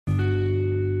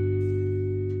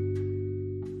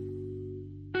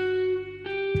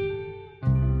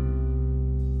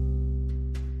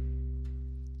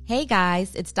Hey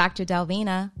guys, it's Dr.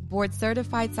 Delvina, board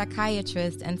certified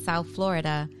psychiatrist in South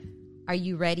Florida. Are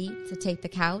you ready to take the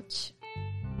couch?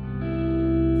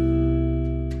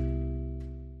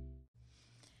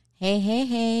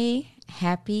 Hey.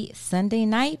 Happy Sunday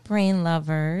night, brain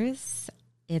lovers.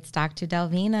 It's Dr.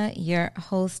 Delvina, your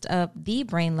host of the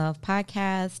Brain Love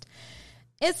Podcast.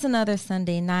 It's another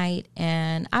Sunday night,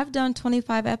 and I've done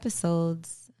 25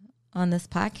 episodes on this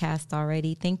podcast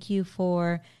already. Thank you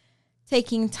for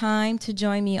taking time to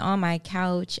join me on my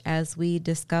couch as we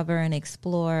discover and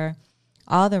explore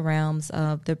all the realms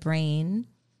of the brain.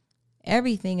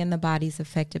 Everything in the body is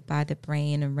affected by the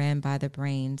brain and ran by the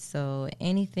brain. So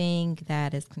anything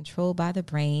that is controlled by the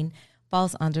brain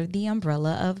falls under the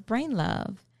umbrella of brain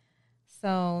love.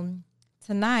 So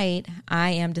tonight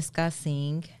I am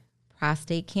discussing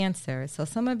prostate cancer. So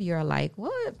some of you are like,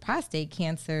 what? Prostate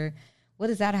cancer? What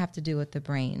does that have to do with the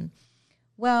brain?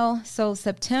 Well, so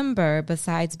September,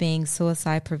 besides being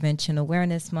Suicide Prevention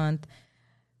Awareness Month,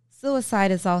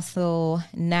 suicide is also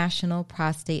National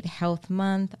Prostate Health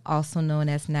Month, also known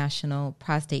as National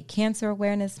Prostate Cancer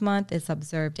Awareness Month. It's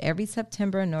observed every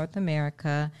September in North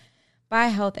America by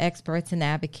health experts and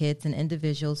advocates and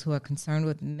individuals who are concerned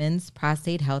with men's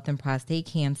prostate health and prostate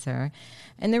cancer.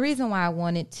 And the reason why I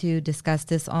wanted to discuss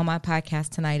this on my podcast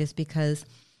tonight is because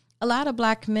a lot of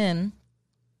Black men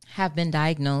have been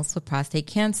diagnosed with prostate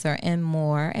cancer, and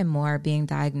more are being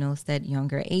diagnosed at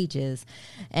younger ages.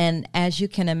 And as you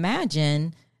can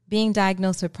imagine, being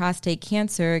diagnosed with prostate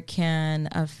cancer can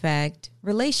affect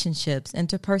relationships,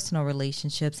 interpersonal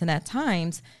relationships. And at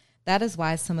times, that is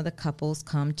why some of the couples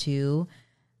come to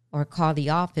or call the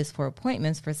office for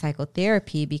appointments for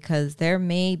psychotherapy, because there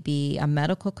may be a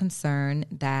medical concern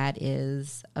that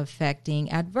is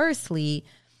affecting adversely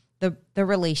the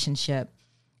relationship.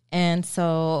 And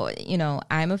so,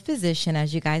 I'm a physician.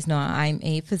 As you guys know, I'm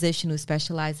a physician who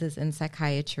specializes in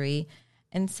psychiatry.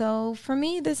 And so for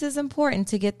me, this is important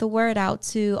to get the word out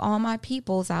to all my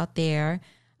peoples out there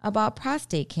about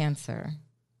prostate cancer.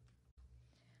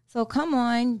 So come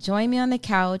on, join me on the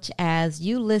couch as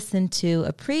you listen to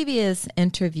a previous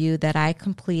interview that I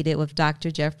completed with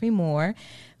Dr. Jeffrey Moore,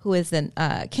 who is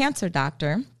a cancer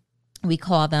doctor. We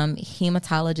call them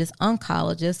hematologist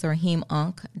oncologists or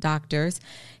hem-onc doctors.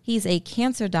 He's a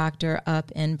cancer doctor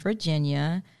up in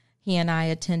Virginia. He and I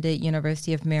attended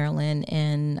University of Maryland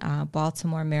in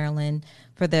Baltimore, Maryland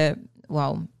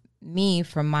me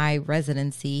for my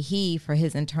residency, he for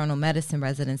his internal medicine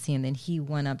residency, and then he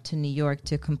went up to New York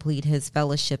to complete his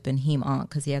fellowship in hem-onc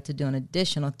because he had to do an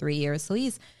additional 3 years. So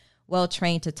he's well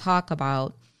trained to talk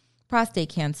about prostate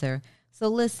cancer. So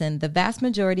listen, the vast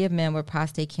majority of men with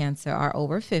prostate cancer are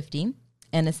over 50,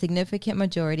 and a significant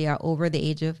majority are over the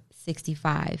age of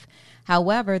 65.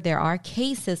 However, there are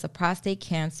cases of prostate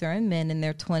cancer in men in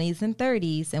their 20s and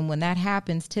 30s, and when that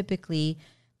happens, typically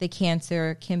the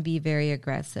cancer can be very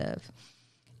aggressive.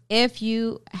 If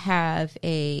you have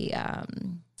a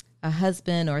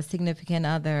husband or a significant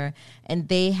other, and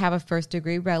they have a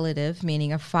first-degree relative,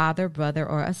 meaning a father, brother,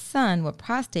 or a son with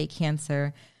prostate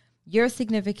cancer, your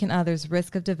significant other's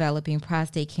risk of developing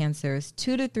prostate cancer is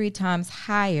 2 to 3 times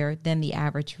higher than the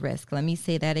average risk. Let me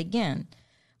say that again.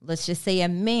 Let's just say a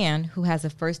man who has a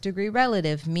first-degree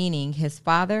relative, meaning his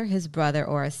father, his brother,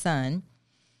 or a son.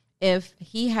 If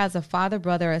he has a father,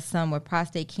 brother, or son with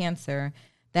prostate cancer,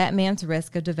 that man's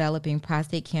risk of developing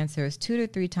prostate cancer is 2 to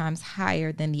 3 times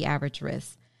higher than the average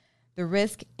risk. The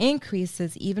risk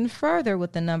increases even further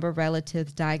with the number of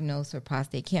relatives diagnosed with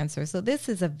prostate cancer. So this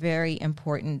is a very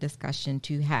important discussion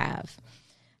to have.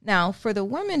 Now, for the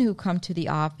women who come to the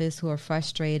office who are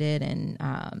frustrated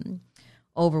and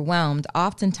overwhelmed,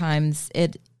 oftentimes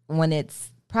when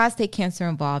it's prostate cancer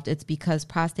involved, it's because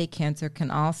prostate cancer can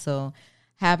also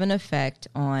have an effect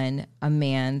on a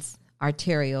man's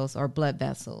arterioles or blood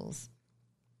vessels.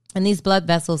 And these blood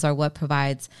vessels are what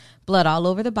provides blood all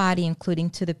over the body, including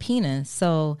to the penis.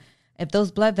 So if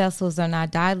those blood vessels are not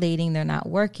dilating, they're not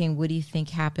working, what do you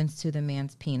think happens to the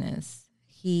man's penis?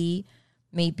 He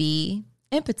may be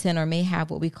impotent or may have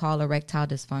what we call erectile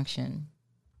dysfunction.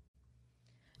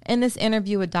 In this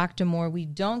interview with Dr. Moore, we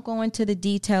don't go into the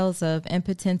details of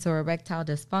impotence or erectile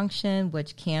dysfunction,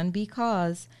 which can be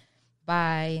caused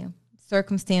by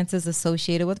circumstances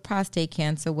associated with prostate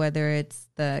cancer, whether it's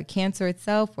the cancer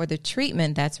itself or the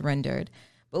treatment that's rendered.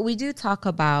 But we do talk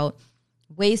about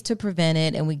ways to prevent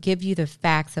it, and we give you the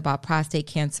facts about prostate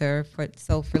cancer.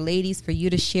 So for ladies, for you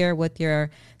to share with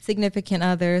your significant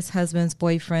others, husbands,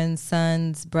 boyfriends,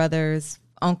 sons, brothers,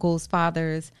 uncles,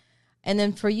 fathers. And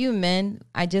then for you men,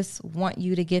 I just want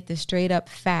you to get the straight up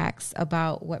facts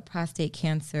about what prostate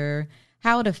cancer,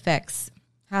 how it affects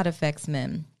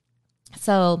men.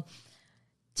 So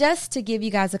just to give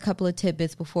you guys a couple of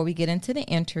tidbits before we get into the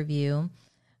interview,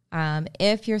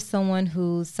 if you're someone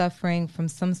who's suffering from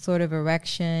some sort of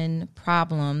erection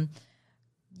problem,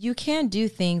 you can do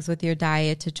things with your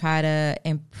diet to try to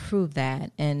improve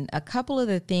that. And a couple of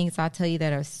the things I'll tell you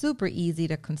that are super easy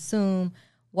to consume: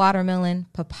 watermelon,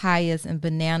 papayas, and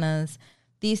bananas.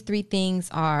 These three things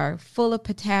are full of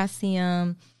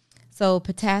potassium. So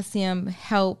potassium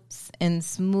helps in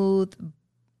smooth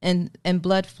and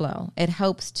blood flow. It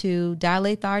helps to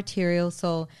dilate the arterioles.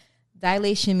 So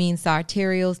dilation means the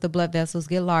arterioles, the blood vessels,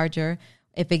 get larger.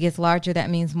 If it gets larger,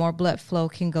 that means more blood flow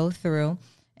can go through.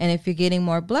 And if you're getting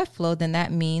more blood flow, then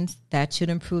that means that should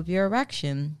improve your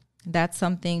erection. That's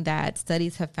something that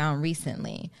studies have found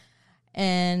recently.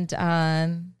 And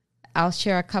I'll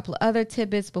share a couple of other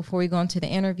tidbits before we go into the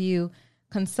interview.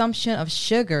 Consumption of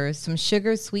sugars, some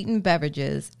sugar-sweetened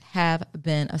beverages, have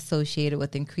been associated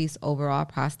with increased overall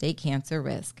prostate cancer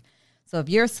risk. So if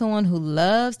you're someone who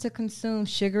loves to consume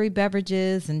sugary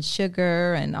beverages and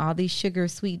sugar and all these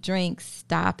sugar-sweet drinks,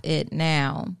 stop it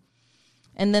now.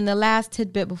 And then the last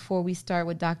tidbit before we start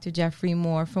with Dr. Jeffrey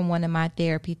Moore from one of my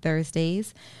Therapy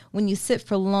Thursdays: when you sit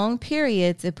for long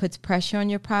periods, it puts pressure on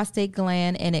your prostate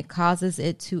gland and it causes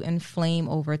it to inflame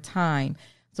over time.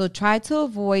 So try to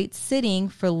avoid sitting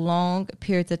for long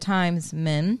periods of times,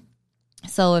 men.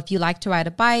 So if you like to ride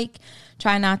a bike,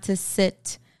 try not to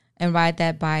sit and ride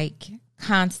that bike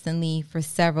constantly for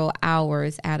several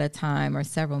hours at a time or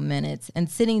several minutes, and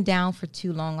sitting down for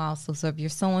too long also. So if you're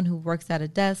someone who works at a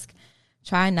desk,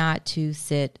 try not to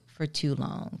sit for too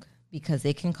long because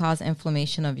it can cause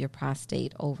inflammation of your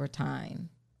prostate over time.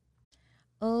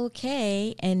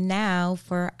 Okay, and now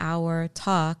for our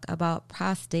talk about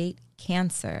prostate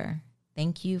cancer.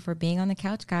 Thank you for being on the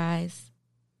couch, guys.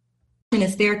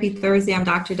 It's Therapy Thursday. I'm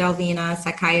Dr. Delvina,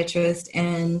 psychiatrist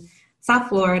in South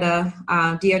Florida,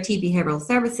 DRT Behavioral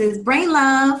Services, Brain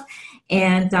Love.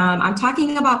 And I'm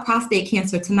talking about prostate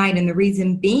cancer tonight, and the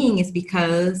reason being is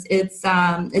because it's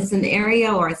an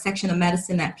area or a section of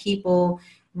medicine that people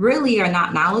really are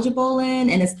not knowledgeable in,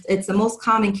 and it's the most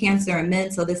common cancer in men,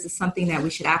 so this is something that we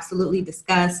should absolutely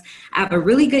discuss. I have a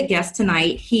really good guest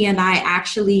tonight. He and I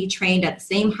actually trained at the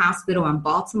same hospital in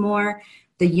Baltimore,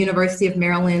 the University of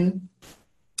Maryland,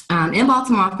 in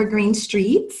Baltimore off of Green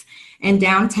Street. In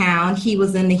downtown, he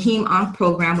was in the Hem-Onc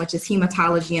program, which is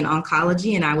hematology and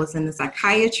oncology, and I was in the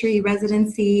psychiatry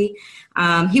residency.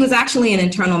 He was actually in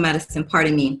internal medicine,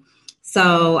 pardon me.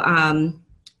 So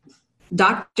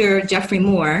Dr. Jeffrey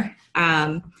Moore,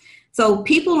 so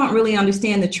people don't really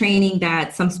understand the training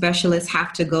that some specialists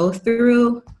have to go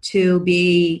through to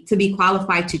be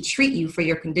qualified to treat you for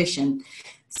your condition.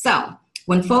 So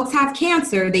when folks have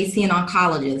cancer, they see an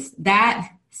oncologist.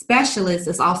 That specialist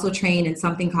is also trained in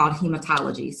something called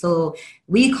hematology. So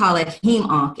we call it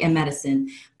Hem-Onc in medicine.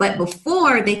 But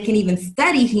before they can even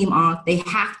study Hem-Onc, they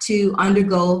have to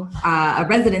undergo a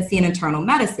residency in internal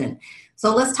medicine.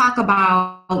 So let's talk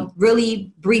about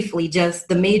really briefly just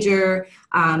the major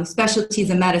specialties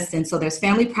in medicine. So there's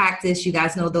family practice. You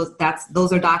guys know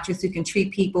those are doctors who can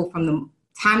treat people from the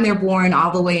time they're born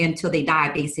all the way until they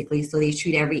die, basically. So they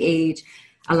treat every age.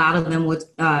 A lot of them would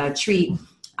treat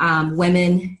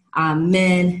women,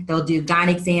 men. They'll do gyne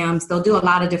exams. They'll do a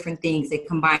lot of different things. They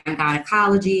combine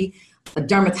gynecology,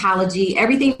 dermatology,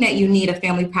 everything that you need a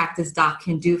family practice doc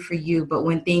can do for you. But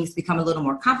when things become a little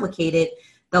more complicated,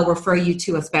 they'll refer you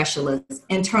to a specialist.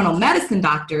 Internal medicine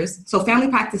doctors, so family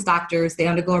practice doctors, they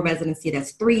undergo a residency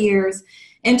that's 3 years.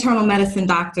 Internal medicine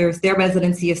doctors, their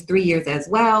residency is 3 years as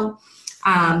well.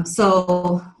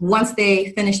 So once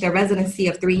they finish their residency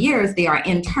of 3 years, they are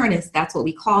internists. That's what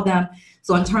we call them.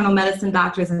 So internal medicine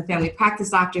doctors and family practice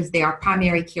doctors, they are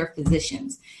primary care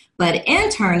physicians. But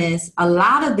internists, a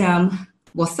lot of them,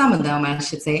 well, some of them, I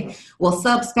should say, will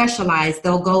subspecialize.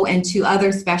 They'll go into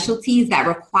other specialties that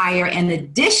require an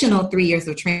additional 3 years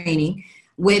of training,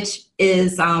 which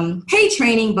is paid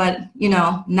training, but,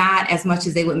 not as much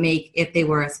as they would make if they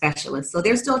were a specialist. So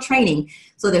they're still training.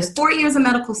 So there's 4 years of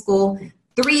medical school,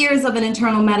 3 years of an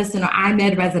internal medicine or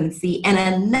IMED residency, and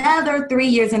another 3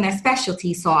 years in their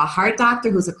specialty. So a heart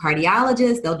doctor who's a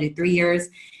cardiologist, they'll do 3 years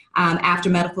after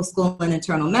medical school in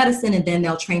internal medicine, and then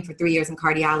they'll train for 3 years in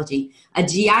cardiology. A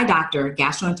GI doctor,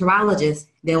 gastroenterologist,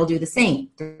 they'll do the same.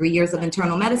 3 years of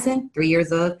internal medicine, 3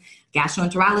 years of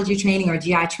gastroenterology training or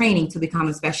GI training to become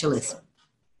a specialist.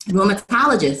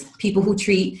 Rheumatologists, people who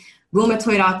treat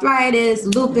rheumatoid arthritis,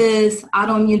 lupus,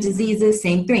 autoimmune diseases,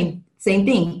 same thing.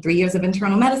 3 years of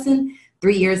internal medicine,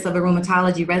 3 years of a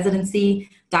rheumatology residency.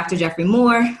 Dr. Jeffrey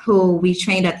Moore, who we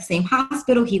trained at the same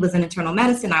hospital, he was in internal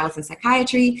medicine, I was in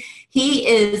psychiatry. He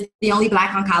is the only Black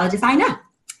oncologist I know.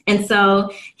 And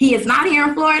so he is not here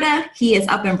in Florida. He is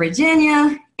up in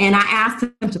Virginia. And I asked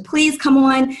him to please come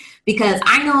on because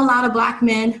I know a lot of Black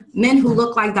men who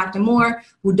look like Dr. Moore,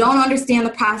 who don't understand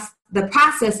the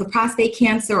process of prostate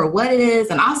cancer or what it is,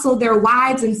 and also their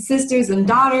wives and sisters and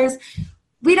daughters.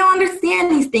 We don't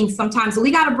understand these things sometimes. So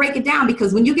we got to break it down,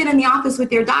 because when you get in the office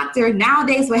with your doctor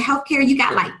nowadays with healthcare, you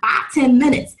got like 5-10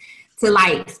 minutes to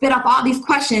like spit up all these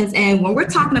questions. And when we're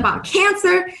talking about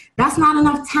cancer, that's not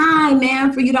enough time,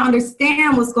 man, for you to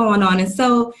understand what's going on. And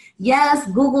so, yes,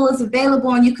 Google is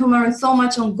available and you can learn so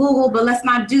much on Google, but let's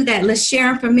not do that. Let's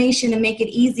share information and make it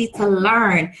easy to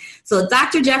learn. So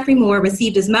Dr. Jeffrey Moore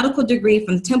received his medical degree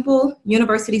from the Temple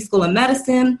University School of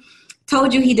Medicine.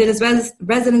 Told you he did his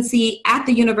residency at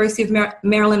the University of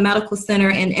Maryland Medical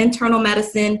Center in internal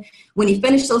medicine. When he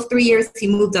finished those 3 years, he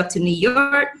moved up to New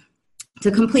York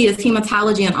to complete his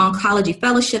hematology and oncology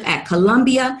fellowship at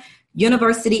Columbia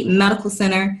University Medical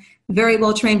Center. Very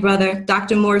well-trained brother.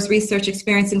 Dr. Moore's research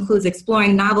experience includes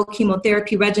exploring novel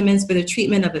chemotherapy regimens for the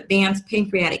treatment of advanced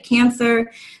pancreatic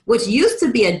cancer, which used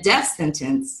to be a death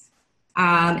sentence.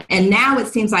 And now it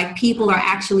seems like people are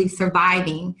actually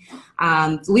surviving.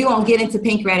 We won't get into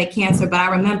pancreatic cancer, but I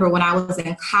remember when I was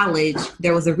in college,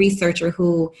 there was a researcher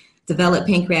who developed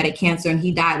pancreatic cancer and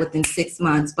he died within 6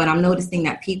 months. But I'm noticing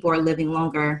that people are living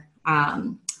longer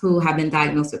who have been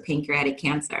diagnosed with pancreatic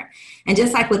cancer. And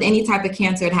just like with any type of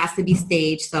cancer, it has to be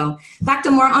staged. So Dr.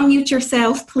 Moore, unmute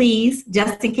yourself, please,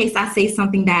 just in case I say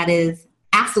something that is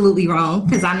absolutely wrong,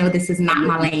 because I know this is not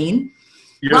my lane.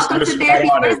 Welcome to Therapy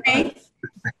Thursday.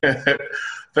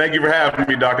 Thank you for having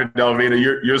me, Dr. Delvina.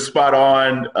 You're spot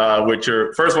on with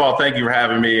your, first of all, thank you for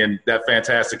having me and that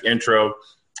fantastic intro.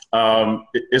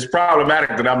 It's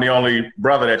problematic that I'm the only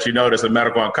brother that you know that's a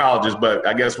medical oncologist, but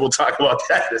I guess we'll talk about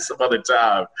that at some other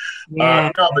time.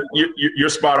 Yeah. No, but you're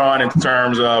spot on in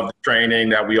terms of the training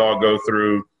that we all go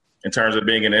through in terms of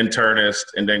being an internist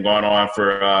and then going on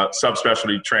for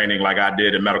subspecialty training like I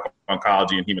did in medical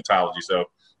oncology and hematology. So,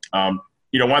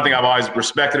 one thing I've always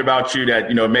respected about you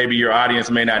that, maybe your audience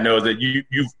may not know is that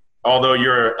you've, although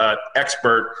you're an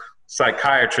expert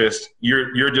psychiatrist,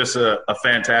 you're just a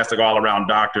fantastic all-around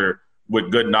doctor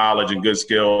with good knowledge and good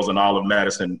skills and all of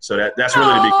medicine. So that's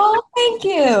really the big thing. Thank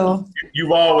you.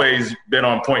 You've always been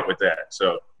on point with that.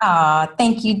 So.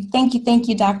 Thank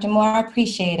you, Dr. Moore. I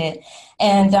appreciate it.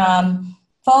 And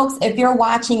folks, if you're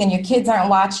watching and your kids aren't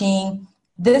watching,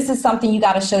 this is something you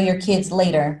got to show your kids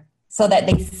later so that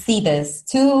they see this.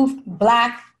 2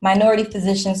 Black minority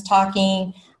physicians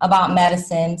talking about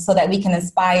medicine so that we can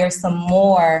inspire some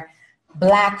more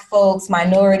Black folks,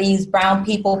 minorities, brown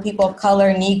people, people of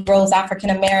color, Negroes, African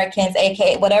Americans,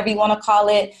 aka whatever you want to call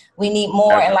it. We need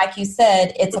more. And like you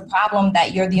said, it's a problem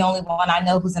that you're the only one I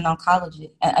know who's an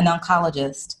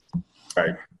oncologist.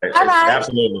 Right. All right.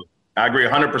 Absolutely. I agree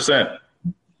 100%.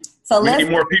 So we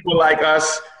need more people like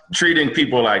us treating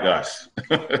people like us.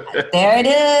 There it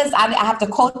is. I have to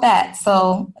quote that.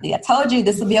 So I told you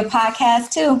this will be a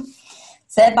podcast too.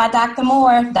 Said by Dr.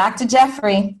 Moore, Dr.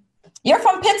 Jeffrey. You're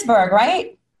from Pittsburgh,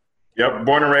 right? Yep,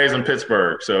 born and raised in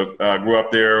Pittsburgh. So grew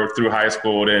up there through high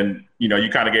school. Then, you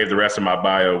kind of gave the rest of my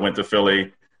bio. Went to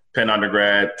Philly, Penn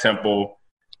undergrad, Temple,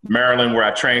 Maryland, where I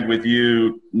trained with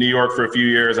you, New York for a few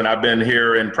years. And I've been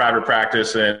here in private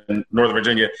practice in Northern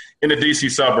Virginia, in the D.C.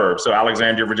 suburbs. So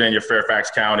Alexandria, Virginia, Fairfax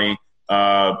County,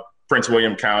 Prince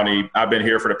William County. I've been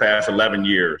here for the past 11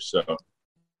 years. So.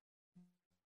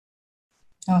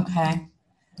 Okay.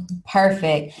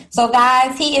 Perfect. So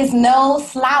guys, he is no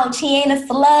slouch. He ain't a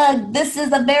slug. This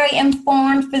is a very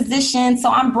informed physician.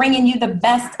 So I'm bringing you the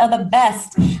best of the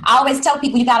best. I always tell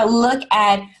people you got to look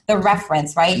at the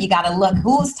reference, right? You got to look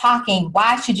who's talking.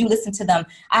 Why should you listen to them?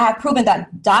 I have proven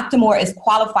that Dr. Moore is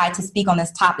qualified to speak on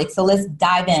this topic. So let's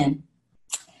dive in.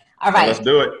 All right. Let's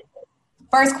do it.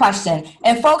 First question.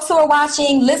 And folks who are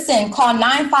watching, listen, call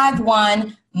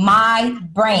 951 My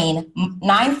Brain,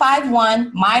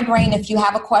 951 My Brain. If you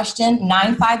have a question,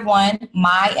 951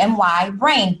 My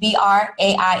Brain,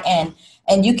 BRAIN.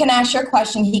 And you can ask your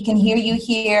question. He can hear you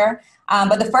here.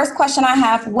 But the first question I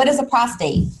have, what is a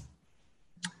prostate?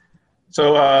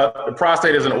 So the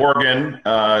prostate is an organ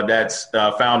that's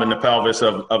found in the pelvis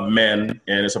of men,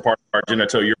 and it's a part of our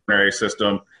genitourinary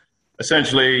system.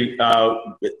 Essentially,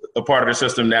 a part of the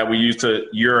system that we use to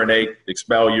urinate,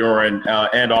 expel urine,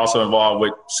 and also involved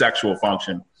with sexual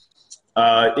function.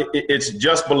 It's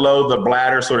just below the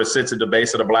bladder, sort of sits at the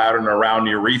base of the bladder and around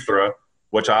the urethra,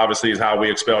 which obviously is how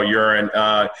we expel urine.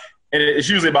 And it's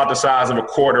usually about the size of a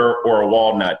quarter or a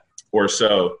walnut or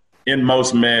so in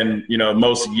most men,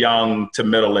 most young to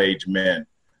middle-aged men.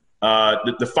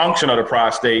 The function of the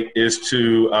prostate is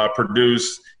to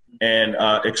produce and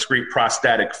excrete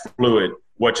prostatic fluid,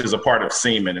 which is a part of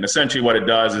semen. And essentially what it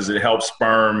does is it helps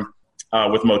sperm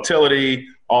with motility,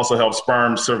 also helps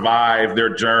sperm survive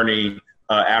their journey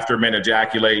after men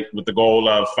ejaculate, with the goal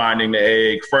of finding the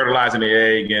egg, fertilizing the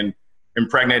egg, and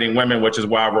impregnating women, which is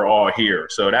why we're all here.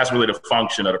 So that's really the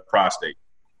function of the prostate.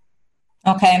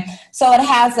 Okay. So it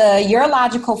has a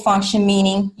urological function,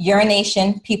 meaning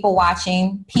urination, people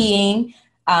watching, peeing,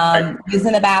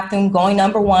 using the bathroom, going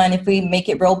number one, if we make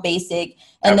it real basic.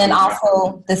 And Absolutely. Then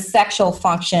also the sexual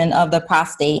function of the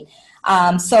prostate.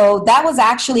 So that was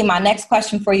actually my next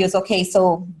question for you is, okay,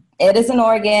 so it is an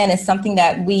organ. It's something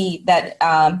that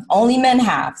only men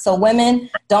have. So women,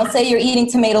 don't say you're eating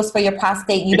tomatoes for your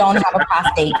prostate. You don't have a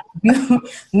prostate.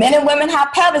 Men and women have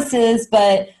pelvises,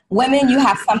 but women, you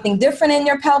have something different in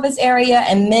your pelvis area,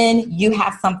 and men, you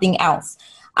have something else.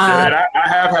 And I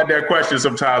have had that question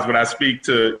sometimes when I speak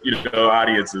to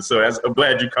audiences. So I'm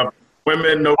glad you covered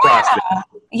women, no prostate.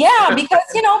 Yeah, because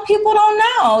people don't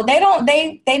know.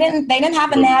 They didn't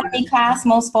have anatomy class,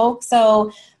 most folks.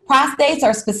 So prostates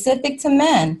are specific to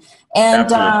men, and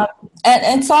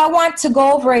so I want to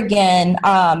go over again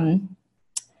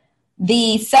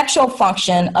the sexual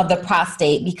function of the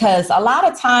prostate, because a lot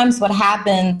of times what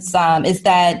happens is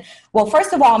that, well,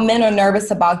 first of all, men are nervous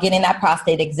about getting that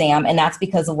prostate exam, and that's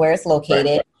because of where it's located,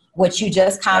 right, which you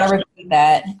just kind of reviewed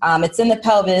that. It's in the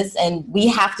pelvis, and we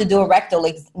have to do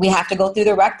we have to go through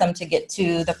the rectum to get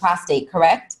to the prostate,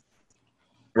 correct?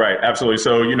 Right, absolutely.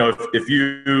 So, if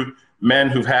you men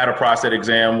who've had a prostate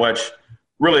exam, which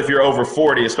really, if you're over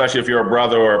 40, especially if you're a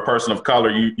brother or a person of color,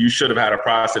 you should have had a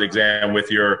prostate exam with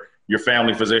your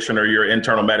family physician or your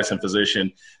internal medicine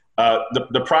physician.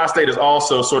 The prostate is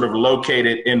also sort of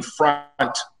located in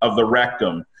front of the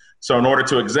rectum. So in order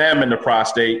to examine the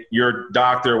prostate, your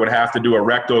doctor would have to do a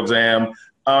rectal exam.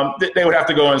 They would have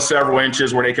to go in several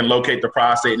inches where they can locate the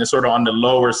prostate, and it's sort of on the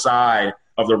lower side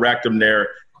of the rectum there.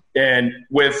 And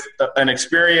with an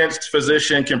experienced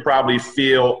physician can probably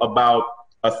feel about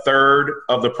a third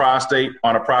of the prostate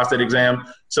on a prostate exam.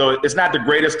 So it's not the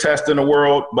greatest test in the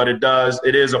world, but it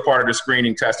is a part of the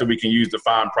screening test that we can use to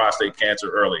find prostate cancer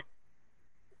early.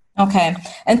 Okay.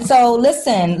 And so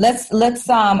listen, let's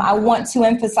I want to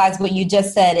emphasize what you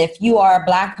just said. If you are a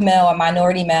Black male or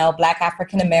minority male, Black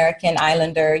African-American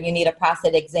Islander, you need a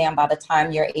prostate exam by the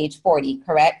time you're age 40,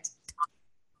 correct?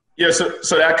 Yeah,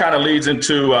 so that kind of leads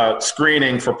into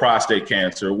screening for prostate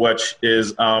cancer, which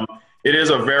is, it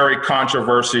is a very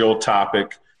controversial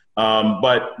topic,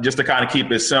 but just to kind of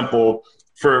keep it simple,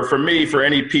 for me, for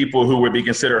any people who would be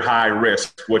considered high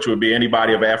risk, which would be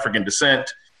anybody of African descent,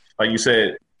 like you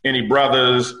said, any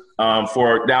brothers,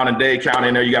 for down in Dade County,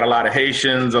 I know you got a lot of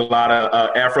Haitians, a lot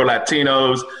of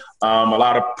Afro-Latinos, a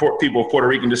lot of people of Puerto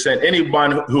Rican descent.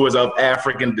 Anyone who is of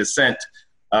African descent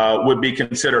would be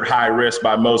considered high risk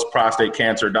by most prostate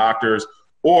cancer doctors,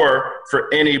 or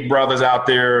for any brothers out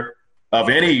there of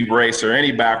any race or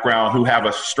any background who have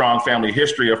a strong family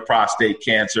history of prostate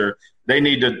cancer, they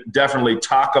need to definitely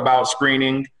talk about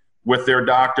screening with their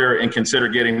doctor and consider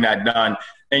getting that done.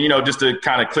 And, just to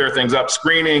kind of clear things up,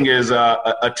 screening is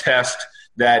a test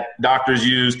that doctors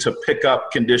use to pick up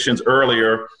conditions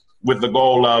earlier with the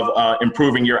goal of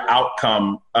improving your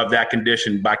outcome of that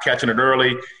condition. By catching it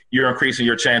early, you're increasing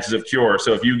your chances of cure.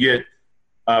 So if you get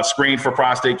screened for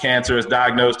prostate cancer, is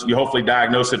diagnosed, you hopefully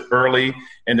diagnose it early,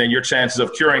 and then your chances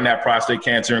of curing that prostate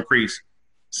cancer increase.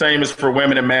 Same as for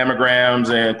women in mammograms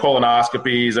and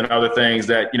colonoscopies and other things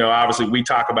that, obviously we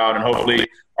talk about and hopefully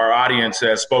our audience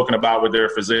has spoken about with their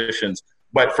physicians.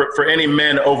 But for any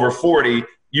men over 40,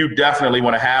 you definitely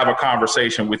want to have a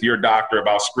conversation with your doctor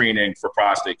about screening for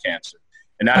prostate cancer.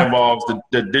 And that involves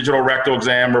the digital rectal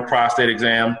exam or prostate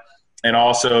exam, and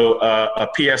also a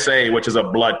PSA, which is a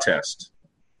blood test.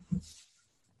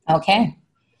 Okay.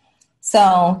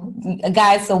 So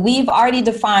guys, we've already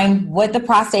defined what the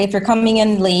prostate, if you're coming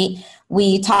in late,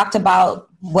 we talked about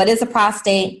what is a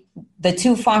prostate, the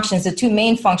two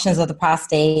main functions of the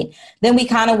prostate. Then we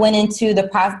kind of went into the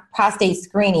prostate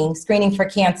screening for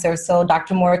cancer. So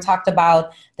Dr. Moore talked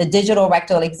about the digital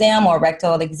rectal exam or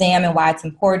rectal exam and why it's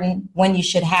important, when you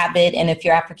should have it, and if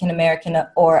you're African-American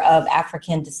or of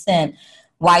African descent,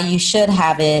 why you should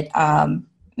have it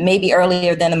maybe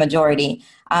earlier than the majority.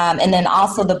 And then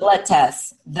also the blood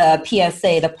test, the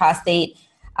PSA, the prostate,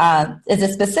 is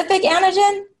it specific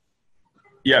antigen?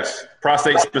 Yes,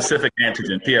 prostate-specific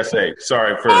antigen, PSA.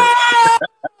 Sorry for...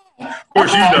 Of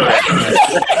course you know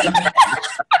that.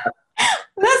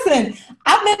 Listen,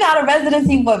 I've been out of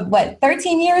residency for,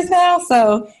 13 years now?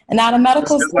 So, and out of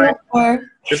medical school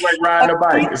for... It's like riding a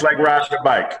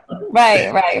bike.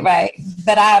 Right.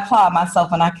 But I applaud myself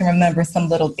when I can remember some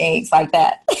little things like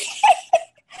that.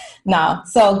 No.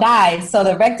 So guys, so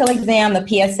the rectal exam, the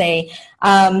PSA,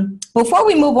 before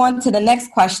we move on to the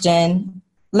next question,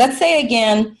 let's say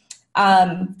again,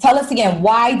 tell us again,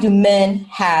 why do men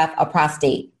have a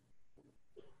prostate?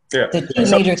 Yeah. The two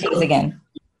major things again.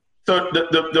 So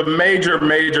the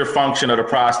major function of the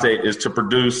prostate is to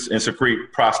produce and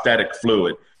secrete prostatic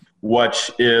fluid,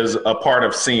 which is a part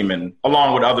of semen,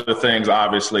 along with other things,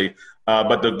 obviously.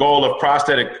 But the goal of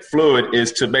prostatic fluid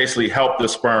is to basically help the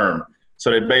sperm. So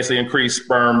they basically increase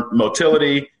sperm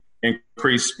motility,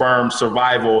 increase sperm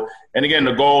survival. And again,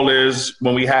 the goal is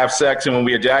when we have sex and when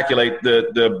we ejaculate,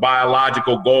 the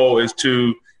biological goal is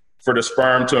for the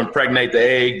sperm to impregnate the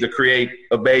egg to create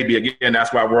a baby. Again,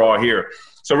 that's why we're all here.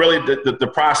 So really the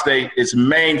prostate, its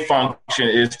main function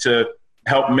is to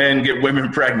help men get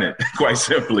women pregnant, quite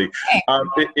simply.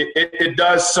 It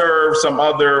does serve some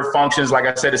other functions. Like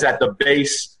I said, it's at the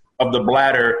base of the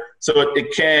bladder. So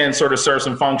it can sort of serve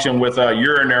some function with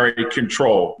urinary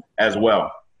control as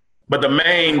well. But the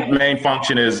main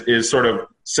function is sort of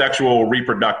sexual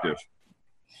reproductive.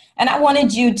 And I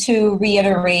wanted you to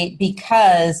reiterate,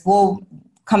 because we'll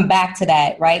come back to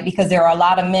that, right? Because there are a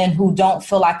lot of men who don't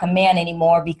feel like a man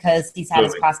anymore because he's had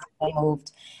his prostate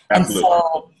removed. Absolutely.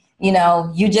 And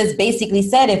so, you just basically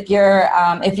said if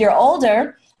you're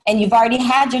older and you've already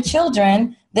had your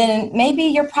children, then maybe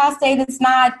your prostate is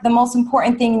not the most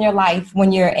important thing in your life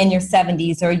when you're in your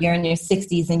 70s or you're in your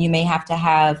 60s and you may have to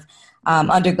have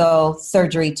undergo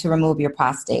surgery to remove your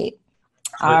prostate.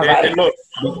 All right. And look,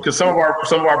 because some of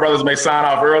our brothers may sign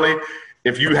off early.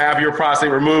 If you have your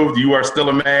prostate removed, you are still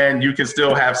a man. You can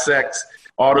still have sex.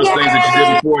 All those things that you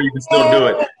did before, you can still do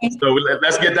it. So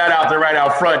let's get that out there right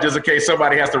out front, just in case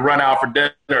somebody has to run out for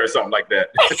dinner or something like that.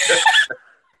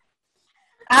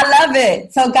 I love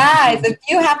it. So guys, if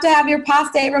you have to have your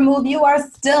prostate removed, you are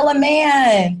still a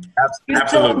man.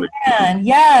 Absolutely.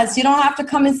 Yes, you don't have to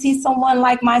come and see someone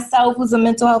like myself who's a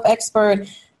mental health expert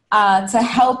to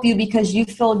help you because you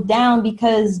feel down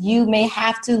because you may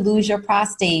have to lose your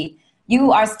prostate.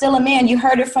 You are still a man. You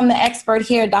heard it from the expert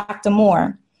here, Dr.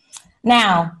 Moore.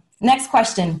 Now, next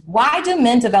question. Why do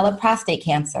men develop prostate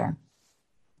cancer?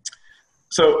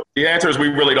 So the answer is we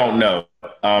really don't know.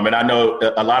 And I know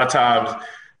a lot of times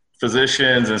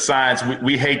physicians and science,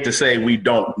 we hate to say we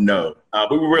don't know.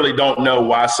 But we really don't know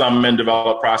why some men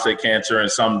develop prostate cancer and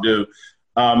some do.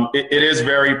 It is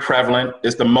very prevalent.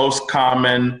 It's the most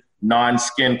common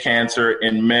non-skin cancer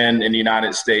in men in the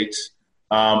United States.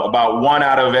 About 1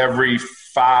 out of every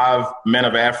 5 men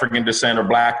of African descent or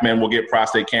black men will get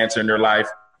prostate cancer in their life.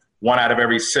 1 out of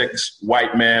every 6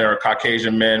 white men or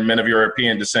Caucasian men of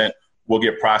European descent will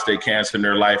get prostate cancer in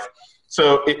their life.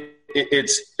 So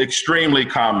it's extremely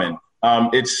common.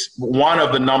 It's one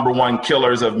of the number 1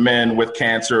 killers of men with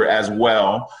cancer as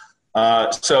well.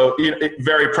 So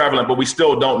very prevalent, but we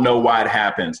still don't know why it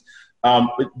happens.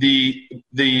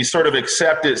 The sort of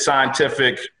accepted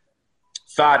scientific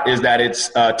thought is that it's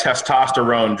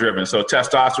testosterone driven. So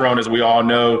testosterone, as we all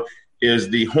know, is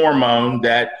the hormone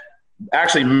that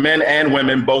actually men and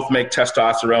women both make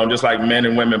testosterone, just like men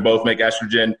and women both make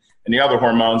estrogen and the other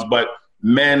hormones, but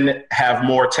men have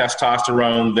more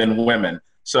testosterone than women.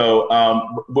 So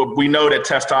but we know that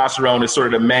testosterone is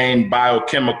sort of the main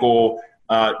biochemical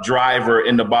driver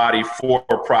in the body for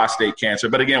prostate cancer.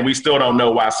 But again, we still don't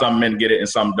know why some men get it and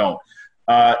some don't.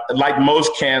 Like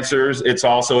most cancers, it's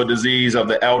also a disease of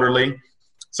the elderly.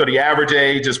 So the average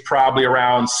age is probably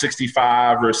around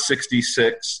 65 or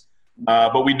 66.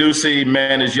 But we do see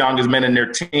men as young as men in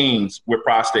their teens with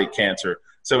prostate cancer.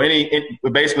 So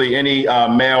basically any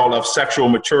male of sexual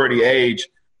maturity age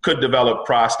could develop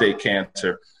prostate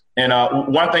cancer. And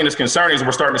one thing that's concerning is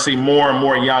we're starting to see more and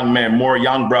more young men, more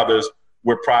young brothers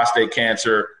with prostate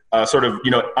cancer,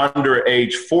 under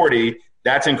age 40.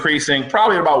 That's increasing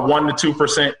probably about 1% to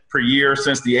 2% per year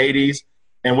since the 80s.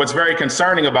 And what's very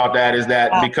concerning about that is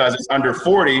that because it's under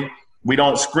 40, we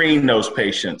don't screen those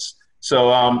patients. So,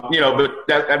 but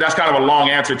that's kind of a long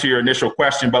answer to your initial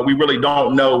question, but we really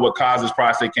don't know what causes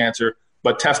prostate cancer,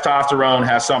 but testosterone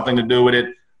has something to do with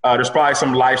it. There's probably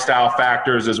some lifestyle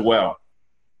factors as well.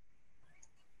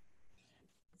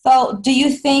 So do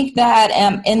you think that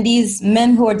in these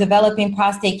men who are developing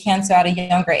prostate cancer at a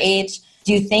younger age,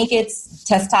 do you think it's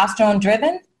testosterone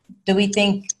driven? Do we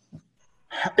think?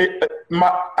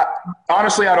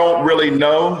 Honestly, I don't really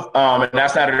know. And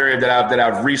that's not an area that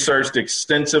I've researched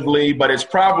extensively, but it's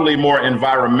probably more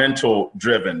environmental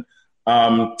driven.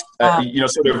 Sort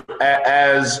of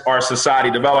as our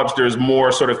society develops, there's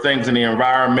more sort of things in the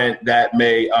environment that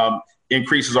may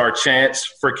increases our chance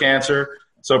for cancer.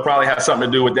 So it probably has something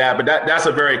to do with that. But that's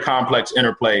a very complex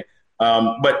interplay.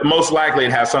 But most likely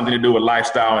it has something to do with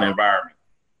lifestyle and environment.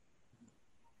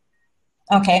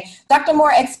 Okay. Dr.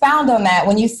 Moore, expound on that.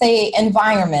 When you say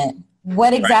environment,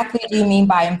 what exactly do you mean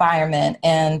by environment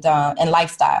and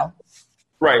lifestyle?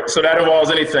 Right. So that involves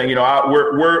anything.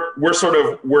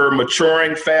 We're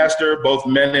maturing faster, both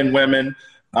men and women.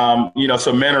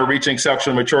 So men are reaching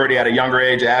sexual maturity at a younger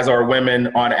age, as are women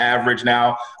on average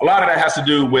now. A lot of that has to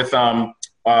do with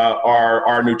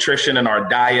our nutrition and our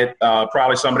diet.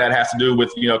 Probably some of that has to do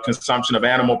with, consumption of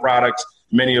animal products,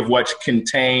 many of which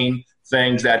contain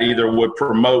things that either would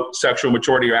promote sexual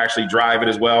maturity or actually drive it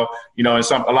as well. In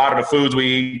a lot of the foods we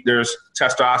eat, there's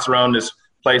testosterone that's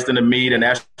placed in the meat and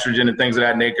estrogen and things of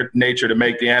that nature to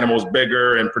make the animals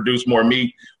bigger and produce more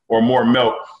meat or more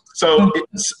milk. So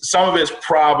some of it's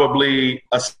probably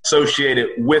associated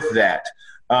with that.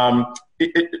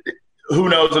 Who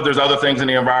knows if there's other things in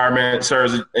the environment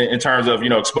in terms of,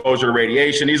 exposure to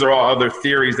radiation. These are all other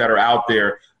theories that are out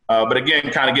there. But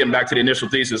again, kind of getting back to the initial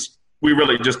thesis, we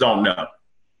really just don't know.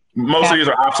 Most of these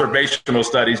are observational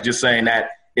studies just saying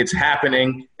that it's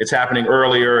happening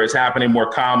earlier, it's happening more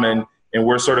common, and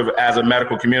we're sort of, as a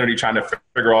medical community, trying to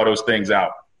figure all those things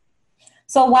out.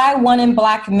 So why 1 in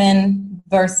Black men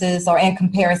or in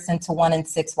comparison to 1 in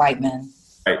 6 white men?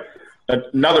 Right.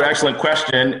 Another excellent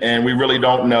question, and we really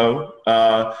don't know.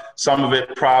 Some of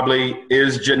it probably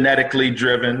is genetically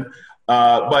driven.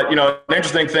 But, an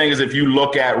interesting thing is if you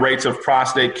look at rates of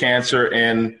prostate cancer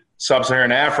in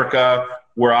sub-Saharan Africa,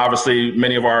 where obviously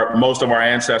most of our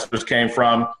ancestors came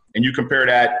from, and you compare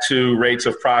that to rates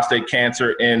of prostate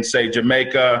cancer in, say,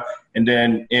 Jamaica, and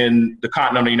then in the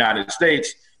continental United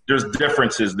States, there's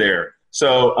differences there.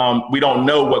 So we don't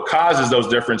know what causes those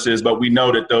differences, but we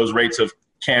know that those rates of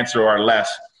cancer are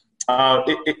less. And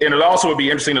it also would be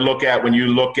interesting to look at when you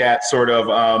look at sort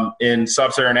of in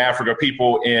sub-Saharan Africa,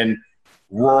 people in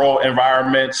rural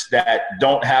environments that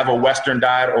don't have a Western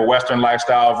diet or Western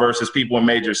lifestyle versus people in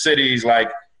major cities like,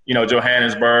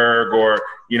 Johannesburg or,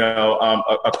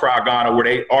 Accra, Ghana, where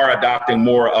they are adopting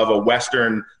more of a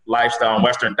Western lifestyle and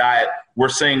Western diet. We're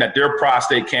seeing that their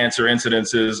prostate cancer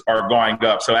incidences are going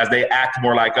up. So as they act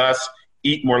more like us,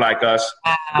 eat more like us,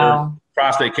 their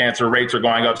prostate cancer rates are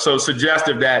going up. So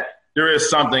suggestive that there is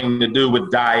something to do with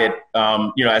diet,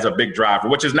 as a big driver,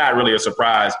 which is not really a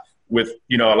surprise with,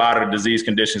 a lot of the disease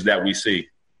conditions that we see.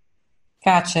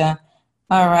 Gotcha.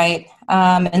 All right.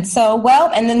 And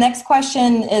the next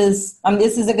question is,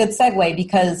 this is a good segue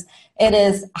because it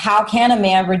is, how can a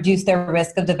man reduce their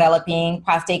risk of developing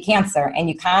prostate cancer? And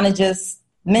you kind of just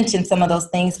mentioned some of those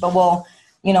things, but we'll,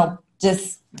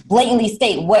 just blatantly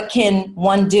state, what can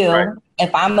one do? Right. If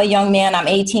I'm a young man, I'm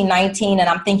 18, 19, and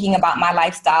I'm thinking about my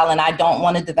lifestyle and I don't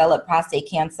want to develop prostate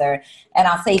cancer. And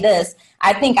I'll say this,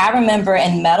 I think I remember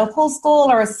in medical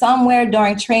school or somewhere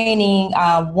during training,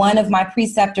 one of my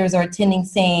preceptors or attending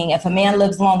saying, if a man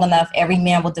lives long enough, every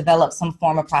man will develop some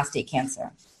form of prostate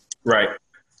cancer. Right.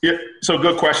 Yeah. So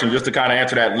good question. Just to kind of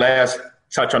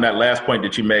touch on that last point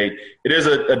that you made. It is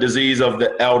a disease of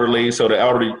the elderly. So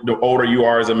the older you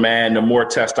are as a man, the more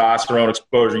testosterone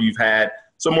exposure you've had.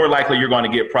 So more likely you're going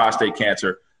to get prostate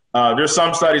cancer. There's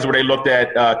some studies where they looked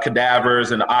at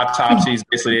cadavers and autopsies.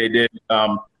 Basically, they did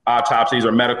autopsies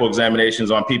or medical examinations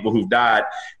on people who've died,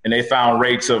 and they found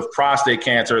rates of prostate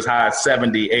cancer as high as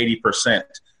 70, 80%.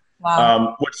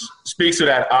 Wow. Which speaks to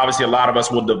that, obviously, a lot of us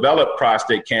will develop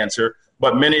prostate cancer,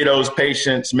 but many of those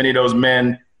patients, many of those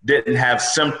men didn't have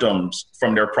symptoms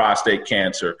from their prostate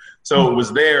cancer. So it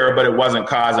was there, but it wasn't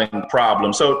causing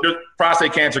problems. So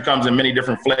prostate cancer comes in many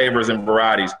different flavors and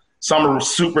varieties. Some are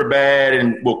super bad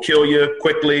and will kill you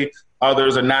quickly.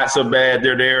 Others are not so bad.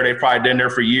 They're there. They've probably been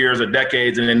there for years or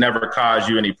decades, and they never cause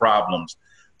you any problems.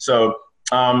 So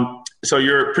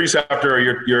your preceptor or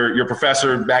your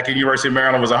professor back at University of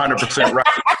Maryland was 100% right.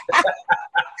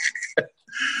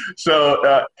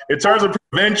 So in terms of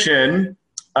prevention,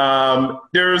 the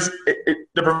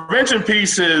prevention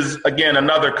piece is, again,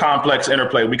 another complex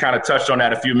interplay. We kind of touched on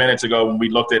that a few minutes ago when we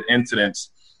looked at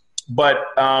incidence. But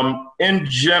in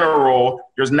general,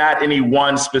 there's not any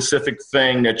one specific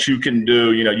thing that you can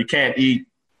do. You can't eat,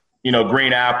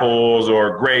 green apples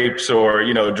or grapes or,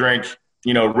 drink,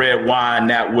 red wine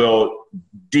that will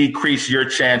decrease your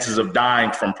chances of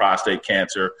dying from prostate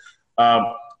cancer.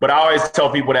 But I always tell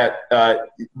people that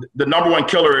the number one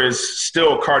killer is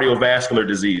still cardiovascular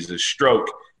diseases, stroke,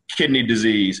 kidney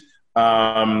disease,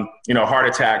 heart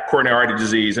attack, coronary artery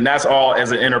disease. And that's all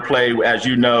as an interplay, as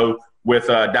you know, with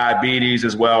diabetes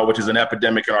as well, which is an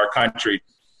epidemic in our country.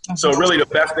 So really the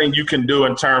best thing you can do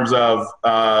in terms of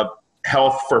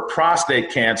health for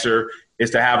prostate cancer is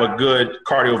to have a good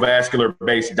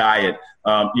cardiovascular-based diet,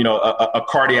 a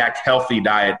cardiac healthy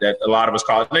diet that a lot of us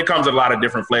call it. And it comes in a lot of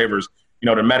different flavors.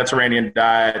 the Mediterranean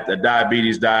diet, the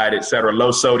diabetes diet, et cetera,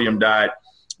 low sodium diet.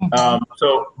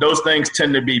 So those things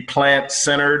tend to be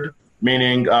plant-centered,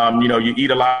 meaning, you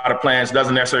eat a lot of plants.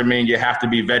 Doesn't necessarily mean you have to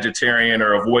be vegetarian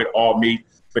or avoid all meat,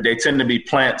 but they tend to be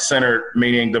plant-centered,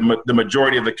 meaning the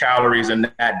majority of the calories in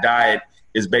that diet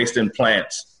is based in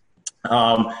plants.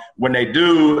 When they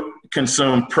do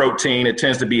consume protein, it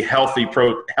tends to be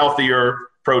healthier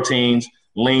proteins,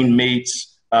 lean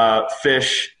meats,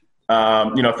 fish,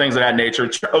 things of that nature,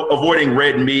 avoiding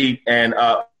red meat and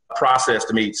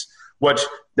processed meats, which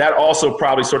that also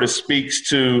probably sort of speaks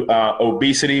to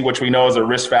obesity, which we know is a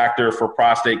risk factor for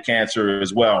prostate cancer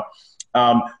as well.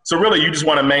 So really, you just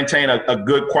want to maintain a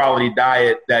good quality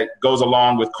diet that goes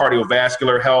along with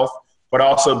cardiovascular health, but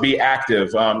also be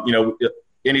active.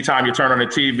 Anytime you turn on the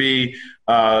TV,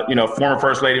 former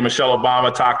First Lady Michelle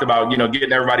Obama talked about,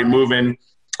 getting everybody moving.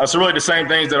 So really the same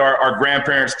things that our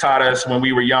grandparents taught us when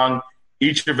we were young: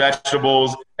 eat your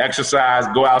vegetables, exercise,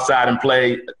 go outside and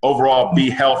play, overall be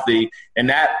healthy. And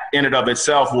that in and of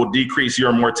itself will decrease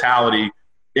your mortality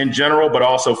in general, but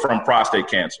also from prostate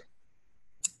cancer.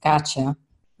 Gotcha.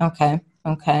 Okay.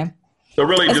 So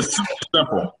really just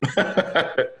simple.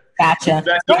 Gotcha.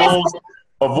 Vegetables,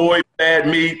 avoid bad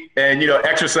meat, and,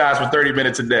 exercise for 30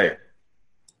 minutes a day.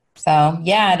 So,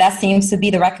 yeah, that seems to be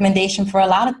the recommendation for a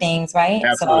lot of things, right?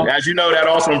 Absolutely. So, as you know, that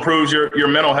also improves your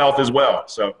mental health as well.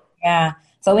 So, yeah.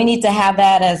 So we need to have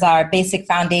that as our basic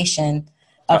foundation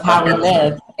of how we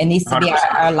live. It needs to be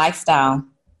our lifestyle.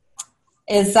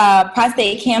 Is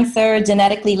prostate cancer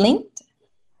genetically linked?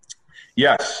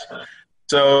 Yes.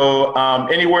 So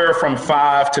anywhere from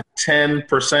 5 to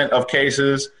 10% of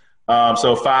cases,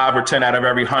 so 5 or 10 out of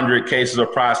every 100 cases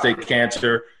of prostate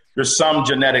cancer, there's some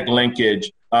genetic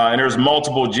linkage. And there's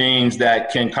multiple genes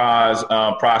that can cause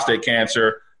prostate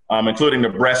cancer, including the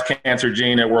breast cancer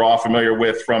gene that we're all familiar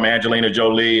with from Angelina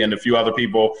Jolie and a few other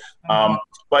people.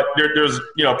 But there's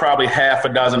probably half a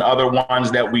dozen other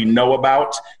ones that we know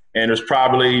about. And there's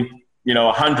probably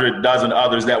 100 dozen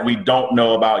others that we don't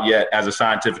know about yet as a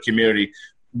scientific community.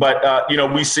 But,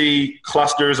 we see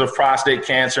clusters of prostate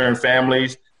cancer in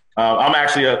families. I'm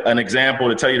actually an example,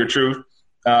 to tell you the truth.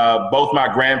 Both my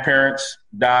grandfathers,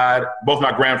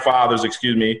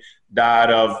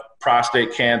 died of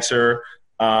prostate cancer.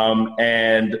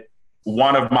 And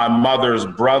one of my mother's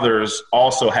brothers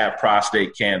also had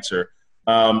prostate cancer.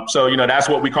 So, that's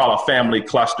what we call a family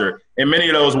cluster. And many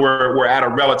of those were at a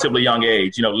relatively young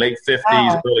age, late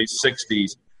 50s, early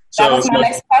 60s. So that was my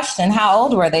next question. How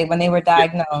old were they when they were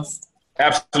diagnosed?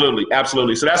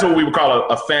 Absolutely. So that's what we would call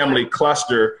a family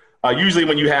cluster. Usually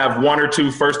when you have 1 or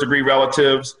 2 first-degree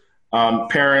relatives,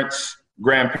 parents,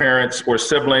 grandparents, or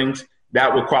siblings,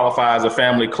 that would qualify as a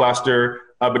family cluster.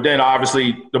 But then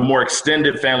obviously the more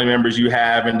extended family members you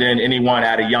have, and then anyone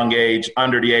at a young age,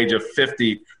 under the age of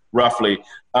 50, roughly.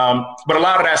 But a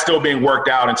lot of that's still being worked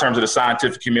out in terms of the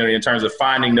scientific community, in terms of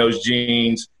finding those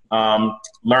genes,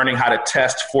 learning how to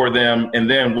test for them, and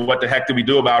then what the heck do we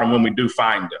do about them when we do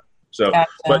find them? So, gotcha.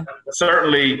 But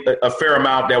certainly a fair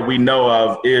amount that we know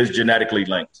of is genetically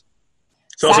linked.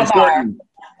 So it's important.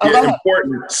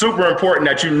 Super important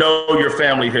that you know your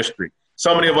family history.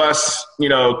 So many of us,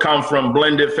 come from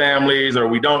blended families, or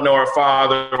we don't know our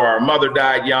father, or our mother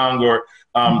died young, or,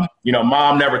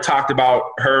 mom never talked about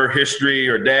her history,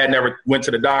 or dad never went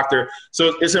to the doctor.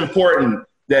 So it's important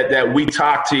that we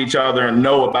talk to each other and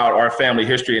know about our family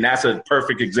history. And that's a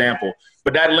perfect example.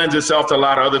 But that lends itself to a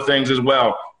lot of other things as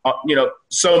well.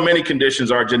 So many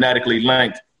conditions are genetically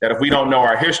linked that if we don't know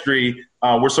our history,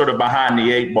 we're sort of behind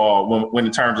the 8 ball when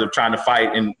in terms of trying to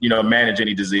fight and, manage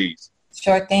any disease.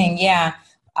 Sure thing. Yeah.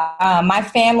 My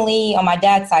family on my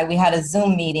dad's side, we had a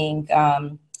Zoom meeting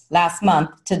last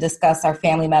month to discuss our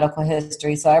family medical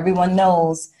history. So everyone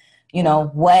knows,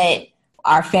 what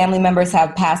our family members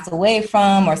have passed away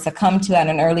from or succumbed to at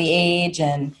an early age,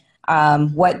 and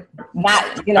what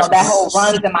not, that whole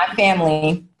runs in my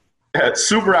family. Yeah,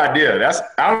 super idea. That's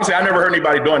honestly, I never heard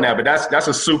anybody doing that, but that's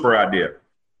a super idea.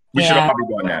 We should all be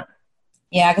doing that.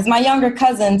 Yeah, because my younger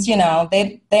cousins, they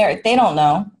don't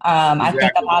know. I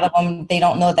think a lot of them, they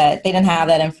don't know that, they didn't have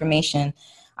that information.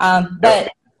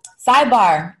 But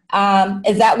sidebar,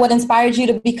 is that what inspired you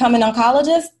to become an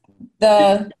oncologist?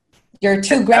 Your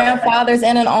 2 grandfathers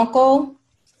and an uncle?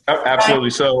 Absolutely.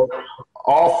 Right? So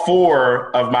all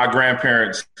 4 of my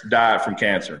grandparents died from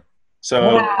cancer.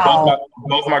 So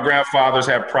both my grandfathers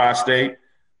had prostate.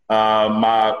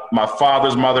 My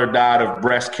father's mother died of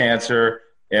breast cancer,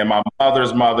 and my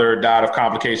mother's mother died of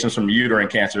complications from uterine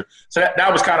cancer. So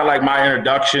that was kind of like my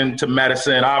introduction to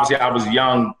medicine. Obviously, I was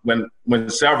young when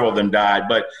several of them died,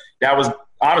 but that was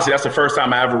honestly, that's the first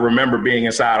time I ever remember being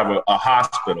inside of a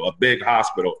hospital, a big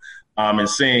hospital, and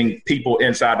seeing people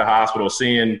inside the hospital,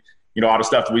 seeing, all the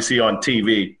stuff that we see on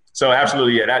TV. So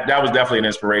absolutely, yeah, that was definitely an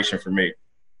inspiration for me.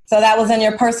 So that was in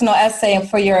your personal essay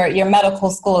for your medical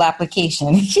school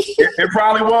application. It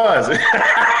probably was.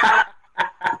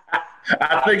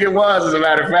 I think it was, as a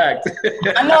matter of fact.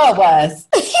 I know it was.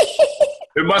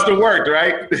 It must have worked,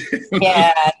 right?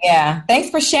 Yeah. Thanks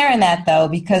for sharing that, though,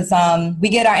 because we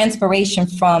get our inspiration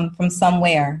from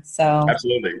somewhere. So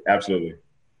Absolutely.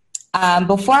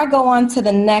 Before I go on to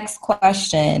the next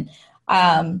question,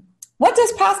 what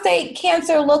does prostate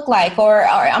cancer look like? Or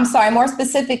I'm sorry, more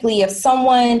specifically, if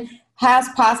someone has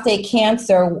prostate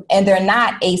cancer and they're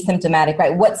not asymptomatic,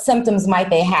 right? What symptoms might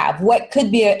they have? What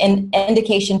could be an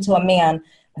indication to a man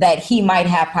that he might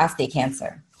have prostate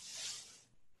cancer?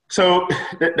 So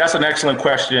that's an excellent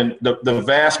question. The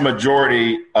vast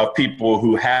majority of people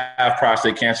who have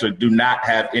prostate cancer do not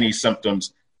have any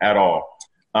symptoms at all,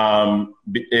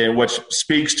 and which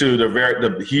speaks to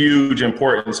the huge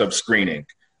importance of screening.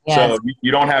 Yes. So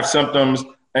you don't have symptoms,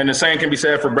 and the same can be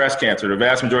said for breast cancer. The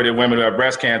vast majority of women who have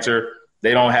breast cancer,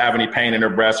 they don't have any pain in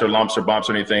their breasts or lumps or bumps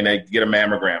or anything. They get a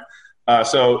mammogram.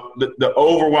 So the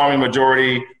overwhelming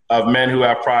majority of men who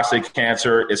have prostate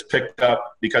cancer is picked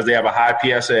up because they have a high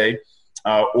PSA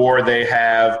or they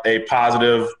have a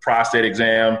positive prostate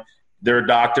exam. Their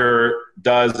doctor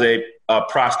does a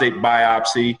prostate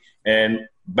biopsy and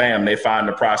bam, they find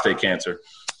the prostate cancer.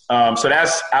 So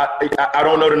that's, I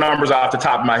don't know the numbers off the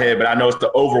top of my head, but I know it's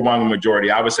the overwhelming majority.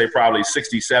 I would say probably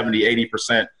 60, 70,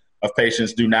 80% of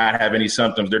patients do not have any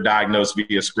symptoms. They're diagnosed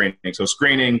via screening. So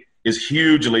screening is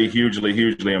hugely, hugely,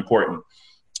 hugely important.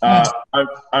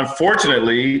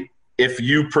 Unfortunately, if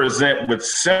you present with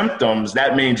symptoms,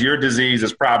 that means your disease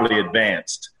is probably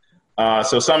advanced.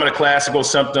 So some of the classical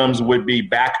symptoms would be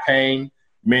back pain,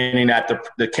 meaning that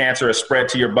the cancer is spread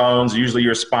to your bones, usually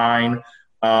your spine.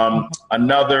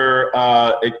 Another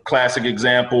classic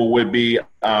example would be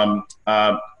hematuria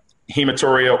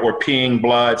or peeing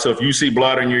blood. So if you see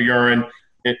blood in your urine,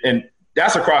 and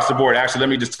that's across the board. Actually, let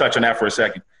me just touch on that for a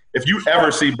second. If you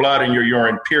ever see blood in your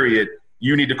urine, period,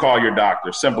 you need to call your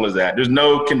doctor. Simple as that. There's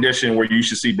no condition where you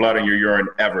should see blood in your urine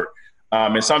ever.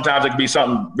 And sometimes it can be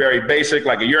something very basic,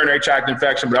 like a urinary tract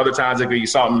infection, but other times it could be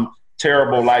something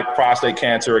terrible like prostate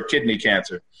cancer or kidney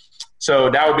cancer.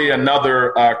 So that would be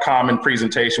another common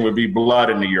presentation would be blood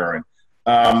in the urine.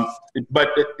 But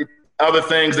other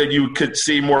things that you could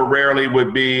see more rarely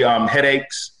would be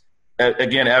headaches.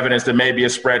 Again, evidence that maybe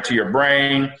is spread to your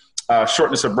brain,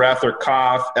 shortness of breath or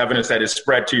cough, evidence that is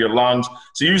spread to your lungs.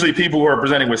 So usually people who are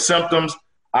presenting with symptoms,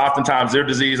 oftentimes their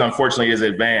disease, unfortunately, is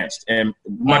advanced and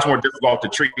much more difficult to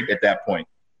treat at that point.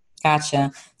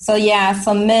 Gotcha. So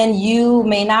men, you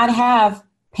may not have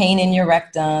pain in your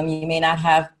rectum. You may not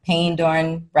have pain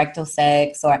during rectal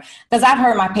sex, or because I've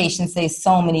heard my patients say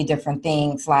so many different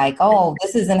things like, oh,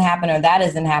 this isn't happening or that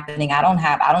isn't happening. I don't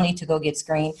need to go get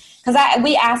screened. Because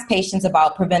we ask patients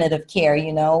about preventative care.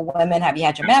 Women, have you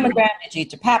had your mammogram? Did you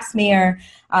get your pap smear?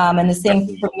 And the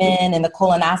same for men and the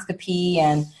colonoscopy.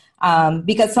 And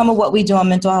because some of what we do on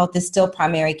mental health is still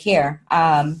primary care.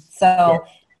 So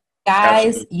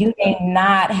guys, you may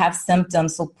not have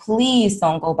symptoms. So please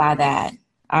don't go by that.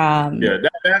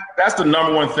 That's the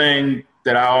number one thing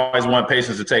that I always want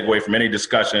patients to take away from any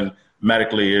discussion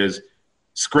medically is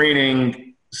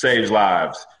screening saves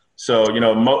lives. So,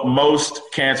 most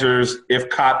cancers, if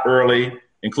caught early,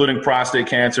 including prostate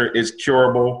cancer, is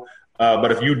curable.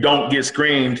 But if you don't get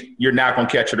screened, you're not going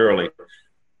to catch it early.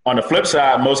 On the flip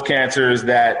side, most cancers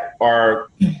that are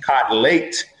caught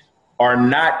late are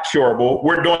not curable.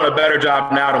 We're doing a better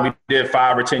job now than we did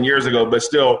 5 or 10 years ago, but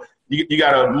still, you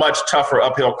got a much tougher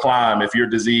uphill climb if your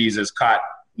disease is caught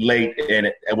late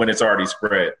and when it's already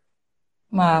spread.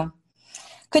 Wow.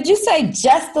 Could you say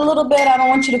just a little bit? I don't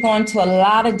want you to go into a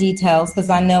lot of details because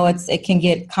I know it can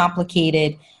get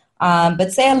complicated,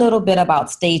 but say a little bit about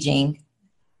staging.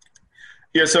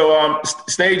 Yeah, so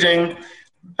staging,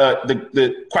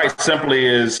 quite simply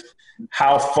is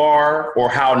how far or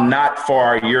how not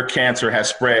far your cancer has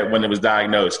spread when it was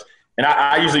diagnosed. And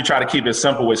I usually try to keep it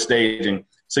simple with staging.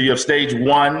 So you have stage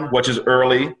 1, which is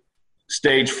early,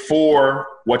 stage 4,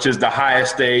 which is the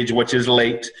highest stage, which is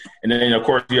late. And then, of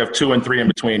course, you have 2 and 3 in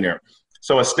between there.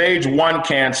 So a stage 1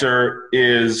 cancer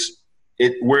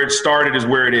where it started is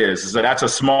where it is. So that's a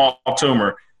small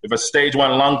tumor. If a stage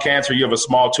 1 lung cancer, you have a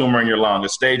small tumor in your lung. A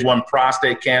stage 1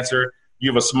 prostate cancer,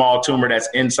 you have a small tumor that's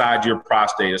inside your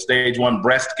prostate. A stage 1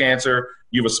 breast cancer,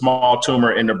 you have a small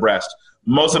tumor in the breast.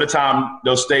 Most of the time,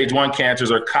 those stage 1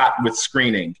 cancers are caught with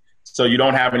screening. So you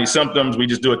don't have any symptoms. We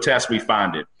just do a test. We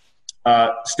find it.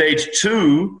 Stage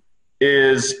 2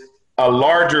 is a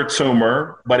larger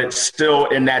tumor, but it's still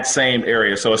in that same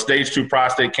area. So a stage 2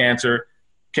 prostate cancer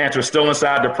is still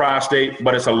inside the prostate,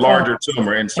 but it's a larger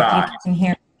tumor inside. If you can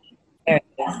hear.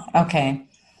 Okay.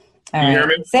 All Can you right.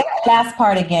 hear me? Say that last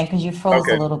part again, because you froze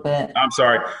a little bit. I'm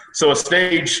sorry. So a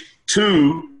stage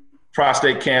 2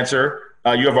 prostate cancer,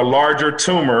 you have a larger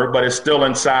tumor, but it's still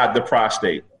inside the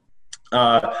prostate.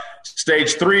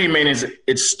 Stage 3 means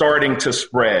it's starting to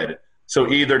spread. So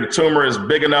either the tumor is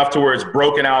big enough to where it's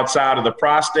broken outside of the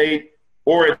prostate,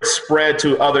 or it's spread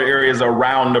to other areas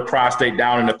around the prostate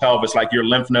down in the pelvis, like your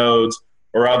lymph nodes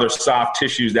or other soft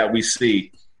tissues that we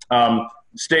see.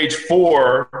 Stage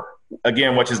 4,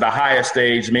 again, which is the highest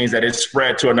stage, means that it's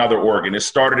spread to another organ. It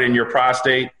started in your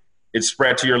prostate, it's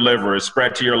spread to your liver, it's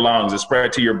spread to your lungs, it's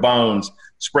spread to your bones,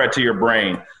 spread to your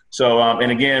brain. So, and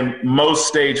again, most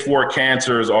stage 4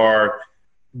 cancers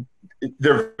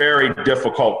they're very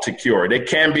difficult to cure. They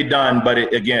can be done, but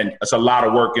again, it's a lot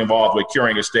of work involved with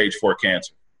curing a stage 4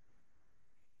 cancer.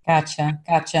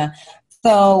 Gotcha.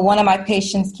 So one of my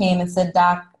patients came and said,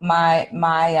 "Doc, my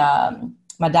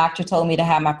doctor told me to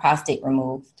have my prostate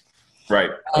removed."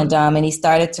 Right. And he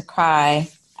started to cry.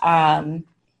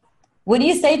 What do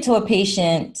you say to a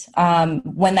patient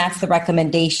when that's the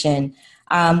recommendation?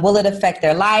 Will it affect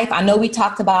their life? I know we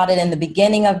talked about it in the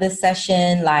beginning of this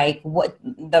session, like what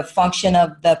the function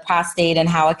of the prostate and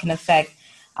how it can affect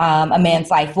a man's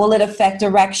life. Will it affect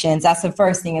erections? That's the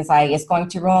first thing. Is like, it's going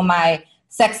to ruin my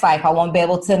sex life. I won't be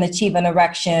able to achieve an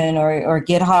erection or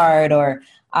get hard, or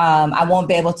I won't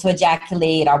be able to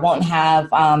ejaculate. I won't have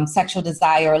sexual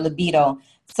desire or libido.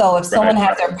 So if someone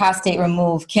has their prostate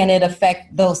removed, can it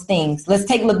affect those things? Let's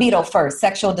take libido first.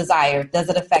 Sexual desire. Does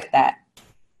it affect that?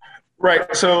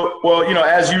 Right. So, well,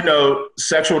 as you know,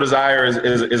 sexual desire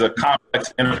is a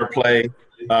complex interplay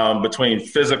between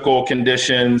physical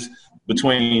conditions,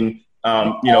 between,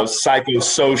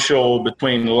 psychosocial,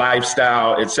 between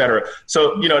lifestyle, et cetera.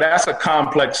 So, that's a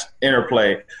complex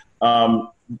interplay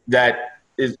that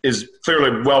is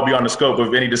clearly well beyond the scope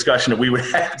of any discussion that we would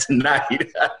have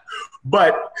tonight.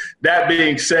 But that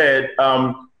being said,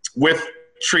 with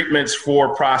treatments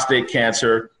for prostate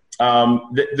cancer,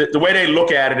 the way they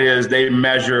look at it is they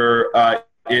measure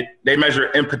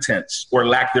impotence or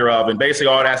lack thereof. And basically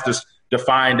all that's just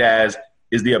defined as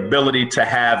is the ability to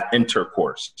have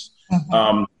intercourse.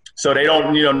 Mm-hmm. So they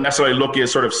don't, necessarily look at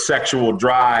sort of sexual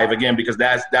drive, again, because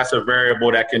that's a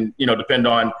variable that can, depend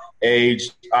on age.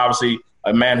 Obviously,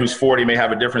 a man who's 40 may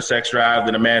have a different sex drive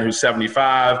than a man who's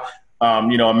 75. A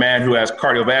man who has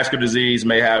cardiovascular disease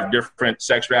may have different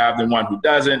sex drive than one who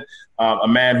doesn't. A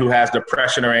man who has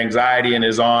depression or anxiety and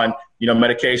is on,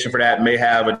 medication for that may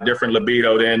have a different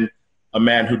libido than a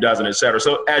man who doesn't, et cetera.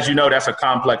 So as you know, that's a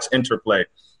complex interplay.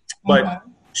 But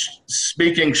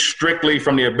speaking strictly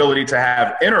from the ability to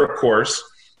have intercourse,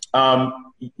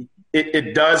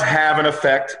 it does have an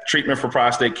effect, treatment for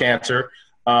prostate cancer.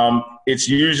 It's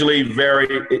usually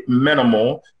very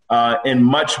minimal and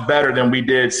much better than we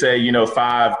did, say, 10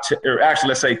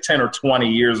 or 20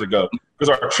 years ago, because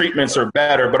our treatments are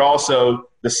better, but also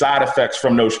the side effects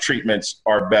from those treatments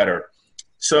are better.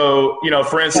 So,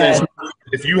 for instance,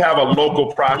 if you have a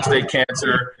local prostate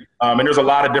cancer, and there's a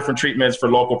lot of different treatments for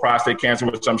local prostate cancer,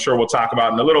 which I'm sure we'll talk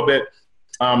about in a little bit.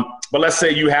 But let's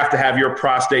say you have to have your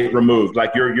prostate removed.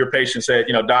 Like your patient said,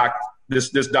 doc, this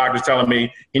doctor's telling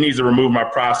me he needs to remove my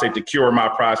prostate to cure my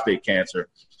prostate cancer.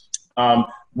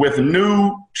 With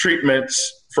new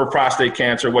treatments for prostate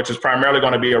cancer, which is primarily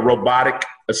going to be a robotic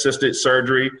assisted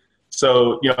surgery.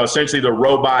 So, essentially the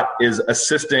robot is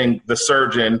assisting the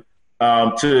surgeon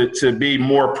to be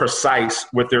more precise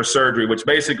with their surgery, which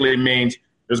basically means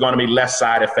there's going to be less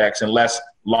side effects and less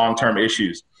long-term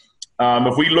issues.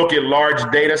 If we look at large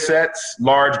data sets,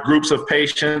 large groups of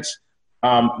patients,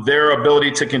 their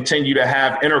ability to continue to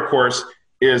have intercourse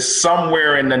is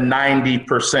somewhere in the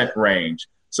 90% range.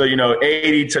 So,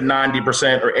 80 to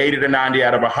 90% or 80 to 90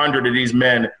 out of 100 of these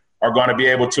men are going to be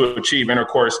able to achieve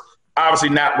intercourse. Obviously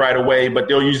not right away, but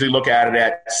they'll usually look at it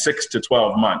at 6 to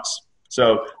 12 months.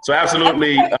 So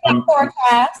absolutely.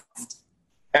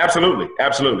 Absolutely.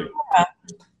 Yeah.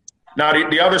 Now,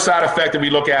 the other side effect that we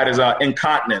look at is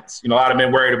incontinence. A lot of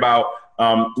men worried about,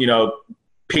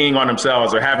 peeing on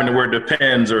themselves or having to wear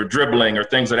Depends or dribbling or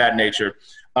things of that nature.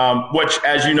 Which,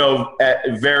 as you know,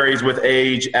 varies with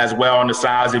age as well and the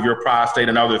size of your prostate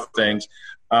and other things.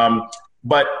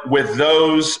 But with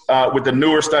those, with the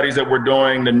newer studies that we're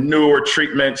doing, the newer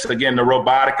treatments, again, the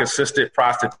robotic assisted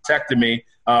prostatectomy,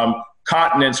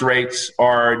 continence rates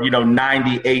are,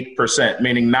 98%,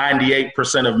 meaning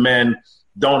 98% of men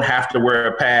don't have to wear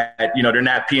a pad. They're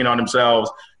not peeing on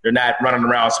themselves. They're not running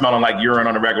around smelling like urine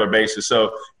on a regular basis.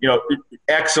 So,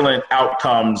 excellent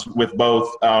outcomes with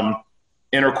both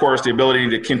intercourse, the ability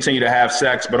to continue to have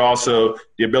sex, but also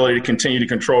the ability to continue to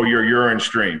control your urine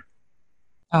stream.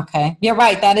 Okay. You're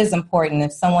right. That is important.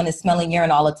 If someone is smelling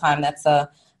urine all the time, that's a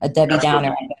Debbie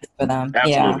Downer, I guess, for them.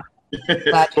 Absolutely.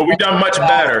 Yeah. But we've done much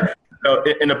better.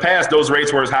 In the past, those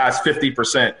rates were as high as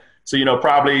 50%. So,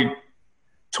 probably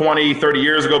 20, 30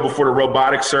 years ago, before the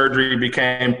robotic surgery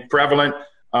became prevalent,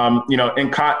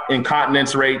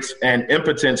 incontinence rates and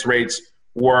impotence rates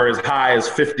were as high as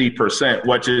 50%,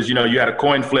 which is, you had a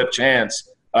coin flip chance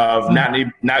of not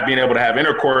being able to have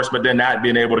intercourse, but then not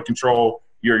being able to control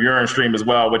your urine stream as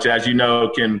well, which, as you know,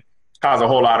 can cause a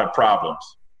whole lot of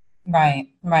problems. Right.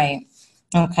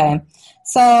 Okay.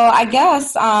 So I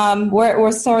guess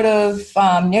we're sort of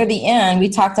near the end. We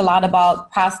talked a lot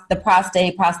about the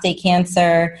prostate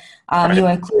cancer. Right. You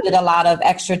included a lot of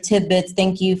extra tidbits.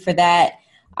 Thank you for that.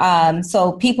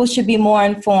 So people should be more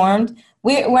informed.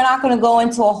 We're not going to go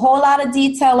into a whole lot of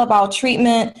detail about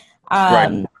treatment.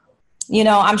 Right.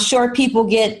 I'm sure people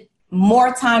get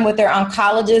more time with their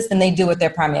oncologist than they do with their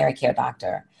primary care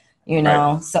doctor,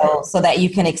 Right. so that you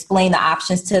can explain the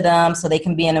options to them so they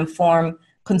can be an informed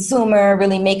consumer,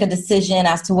 really make a decision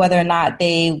as to whether or not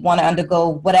they want to undergo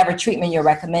whatever treatment you're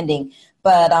recommending.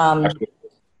 But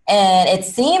and it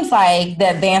seems like the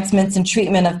advancements in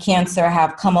treatment of cancer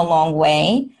have come a long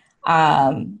way.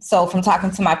 So from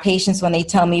talking to my patients, when they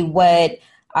tell me what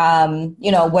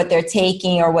they're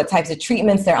taking or what types of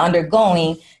treatments they're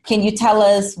undergoing, can you tell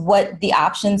us what the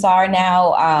options are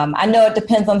now? I know it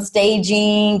depends on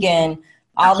staging and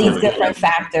all these different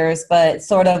factors, but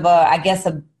sort of,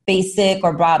 a basic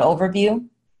or broad overview.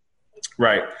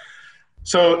 Right.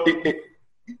 So it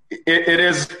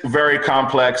is very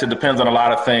complex. It depends on a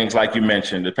lot of things, like you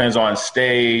mentioned. It depends on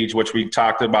stage, which we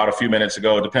talked about a few minutes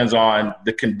ago. It depends on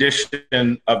the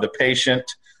condition of the patient.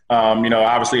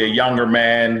 Obviously a younger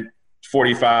man,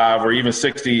 45 or even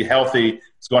 60, healthy,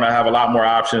 is going to have a lot more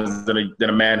options than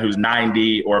a man who's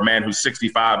 90 or a man who's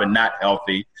 65 and not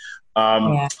healthy.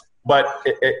 But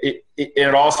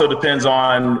it also depends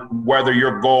on whether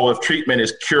your goal of treatment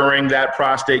is curing that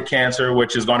prostate cancer,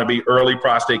 which is going to be early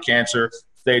prostate cancer,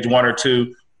 stage 1 or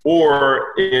 2,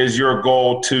 or is your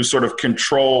goal to sort of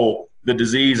control the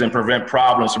disease and prevent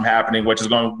problems from happening, what's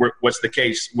the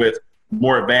case with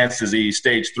more advanced disease,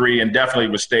 stage 3, and definitely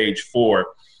with stage 4.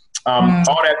 All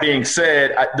that being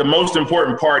said, the most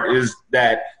important part is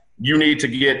that you need to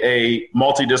get a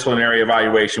multidisciplinary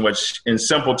evaluation, which in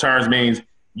simple terms means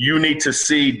you need to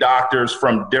see doctors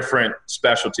from different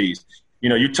specialties.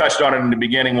 You touched on it in the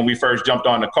beginning when we first jumped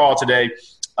on the call today.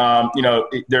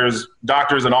 There's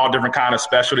doctors in all different kind of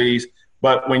specialties,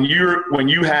 but when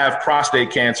you have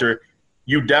prostate cancer,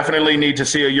 you definitely need to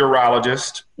see a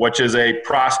urologist, which is a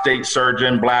prostate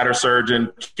surgeon, bladder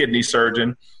surgeon, kidney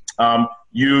surgeon.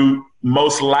 You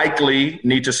most likely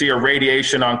need to see a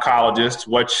radiation oncologist,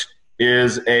 which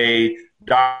is a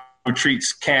doctor who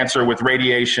treats cancer with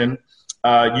radiation.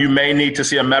 You may need to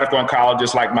see a medical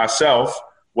oncologist like myself,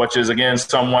 which is, again,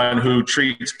 someone who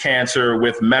treats cancer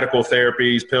with medical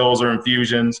therapies, pills or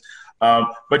infusions.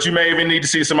 But you may even need to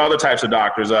see some other types of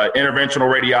doctors,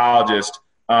 interventional radiologist.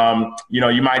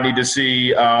 You might need to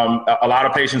see a lot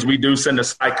of patients. We do send a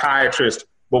psychiatrist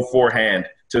beforehand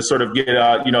to sort of get,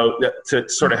 to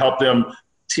sort of help them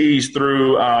tease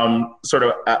through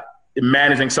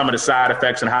managing some of the side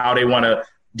effects and how they want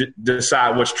to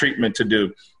decide which treatment to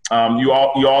do. You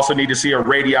also need to see a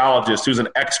radiologist who's an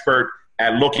expert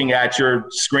at looking at your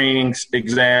screenings,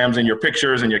 exams, and your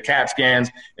pictures and your CAT scans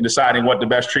and deciding what the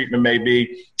best treatment may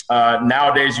be.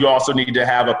 Nowadays, you also need to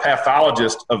have a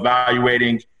pathologist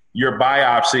evaluating your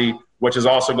biopsy, which is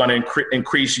also going to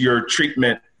increase your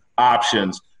treatment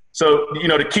options. So,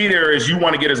 the key there is you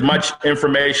want to get as much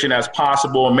information as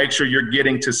possible and make sure you're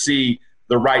getting to see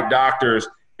the right doctors.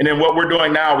 And then what we're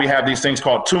doing now, we have these things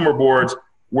called tumor boards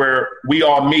where we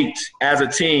all meet as a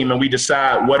team and we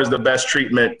decide what is the best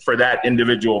treatment for that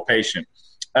individual patient.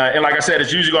 And like I said,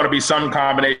 it's usually going to be some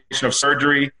combination of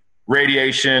surgery,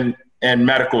 radiation, and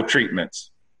medical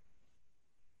treatments.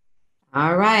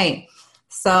 All right.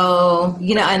 So,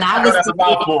 and I was, that's a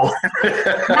mouthful.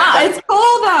 No, it's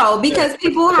cool though, because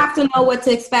people have to know what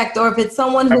to expect, or if it's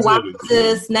someone who watches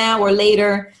this now or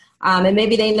later, and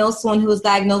maybe they know someone who was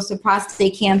diagnosed with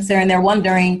prostate cancer and they're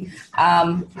wondering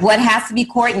what has to be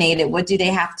coordinated. What do they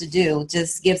have to do?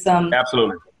 Just gives them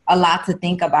a lot to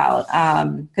think about.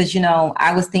 Because,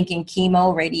 I was thinking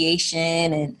chemo,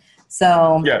 radiation, and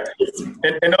so. Yeah,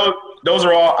 and those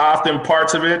are all often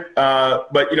parts of it.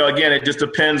 But, again, it just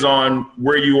depends on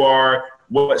where you are,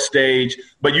 what stage,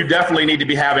 but you definitely need to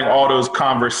be having all those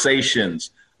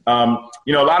conversations. A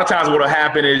lot of times what will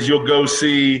happen is you'll go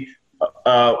see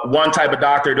one type of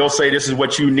doctor. They'll say, this is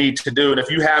what you need to do. And if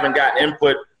you haven't got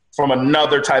input from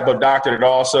another type of doctor that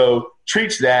also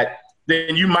treats that,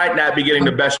 then you might not be getting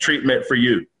the best treatment for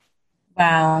you.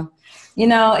 Wow.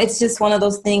 It's just one of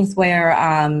those things where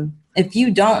if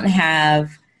you don't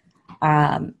have,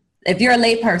 if you're a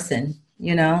layperson,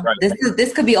 right.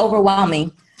 This could be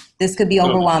overwhelming. This could be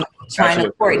overwhelming, trying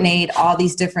to coordinate all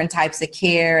these different types of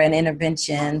care and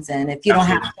interventions. And if you don't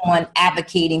have someone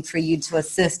advocating for you to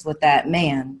assist with that,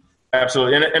 man.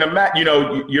 Absolutely. And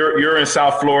you're in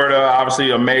South Florida, obviously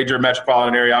a major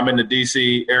metropolitan area. I'm in the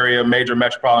DC area, major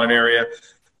metropolitan area.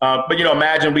 But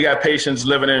imagine we got patients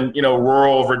living in,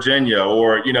 rural Virginia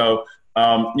or,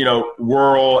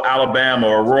 rural Alabama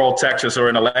or rural Texas or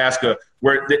in Alaska,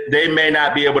 where they may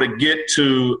not be able to get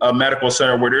to a medical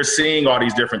center where they're seeing all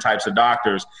these different types of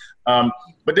doctors.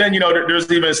 But then,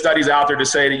 there's even studies out there to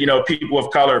say that, people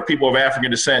of color, people of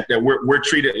African descent, that we're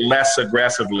treated less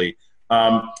aggressively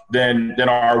than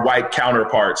our white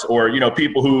counterparts, or,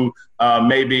 people who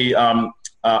may be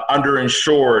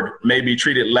underinsured may be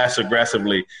treated less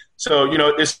aggressively. So,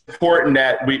 it's important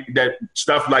that that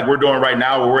stuff like we're doing right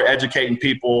now, where we're educating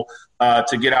people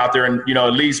to get out there and,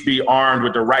 at least be armed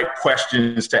with the right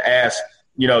questions to ask,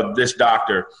 this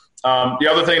doctor. The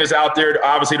other thing that's out there,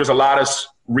 obviously, there's a lot of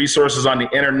resources on the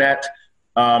internet.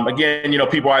 Again,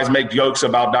 people always make jokes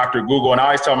about Dr. Google, and I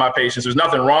always tell my patients, there's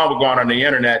nothing wrong with going on the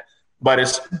internet, but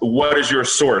it's what is your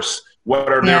source? What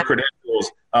are their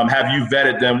credentials? Have you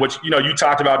vetted them? Which, you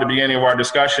talked about at the beginning of our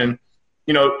discussion.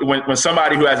 When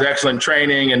somebody who has excellent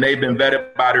training and they've been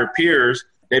vetted by their peers,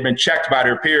 they've been checked by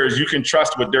their peers, you can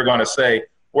trust what they're going to say.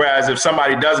 Whereas if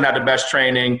somebody doesn't have the best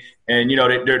training and,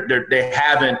 they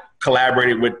haven't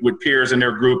collaborated with peers in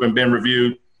their group and been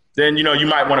reviewed, then, you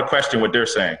might want to question what they're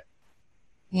saying.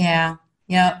 Yeah.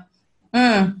 Yep.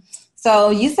 So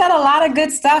you said a lot of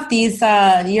good stuff these,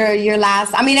 your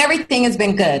last, everything has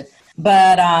been good,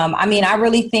 but, I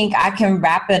really think I can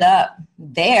wrap it up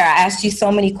there. I asked you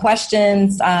so many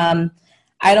questions.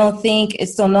 I don't think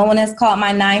so. No one has called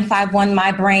my 951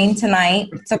 my brain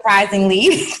tonight,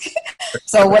 surprisingly.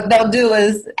 So what they'll do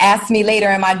is ask me later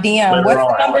in my DM, what's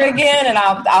the number again? And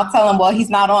I'll tell them, well, he's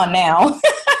not on now.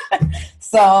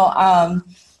 So,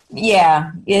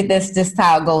 that's just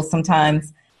how it goes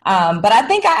sometimes. But I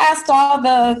think I asked all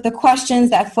the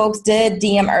questions that folks did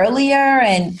DM earlier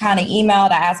and kind of emailed.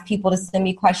 I asked people to send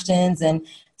me questions. And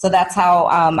so that's how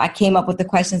I came up with the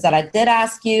questions that I did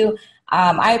ask you.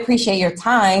 I appreciate your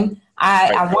time.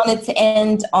 I wanted to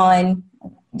end on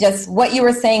just what you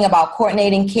were saying about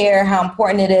coordinating care, how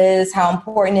important it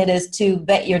is to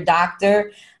vet your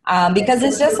doctor. Because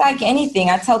it's just like anything.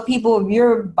 I tell people, if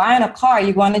you're buying a car,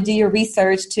 you want to do your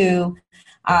research to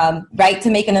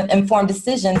make an informed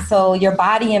decision. So your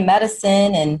body and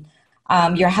medicine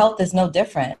and your health is no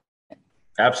different.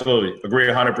 Absolutely. Agree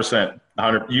 100%.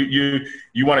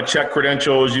 You want to check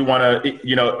credentials. You want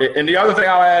to, and the other thing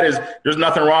I'll add is there's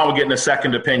nothing wrong with getting a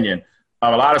second opinion.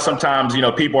 Sometimes,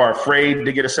 people are afraid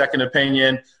to get a second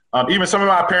opinion. Even some of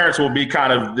my parents will be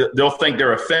they'll think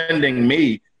they're offending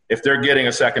me if they're getting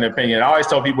a second opinion. I always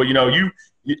tell people,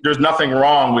 there's nothing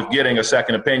wrong with getting a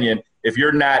second opinion. If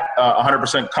you're not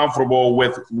 100% comfortable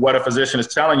with what a physician is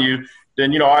telling you,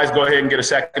 then, always go ahead and get a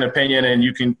second opinion,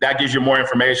 and that gives you more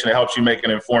information that helps you make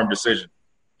an informed decision.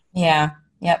 Yeah.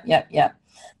 Yep.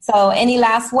 So any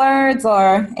last words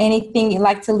or anything you'd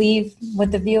like to leave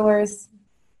with the viewers?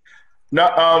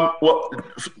 No.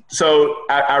 So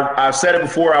I've said it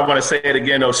before. I want to say it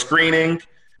again, though. Screening,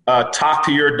 talk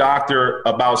to your doctor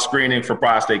about screening for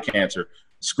prostate cancer.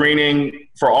 Screening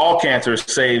for all cancers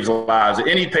saves lives.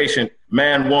 Any patient,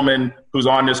 man, woman, who's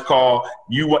on this call,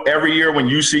 every year when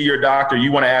you see your doctor,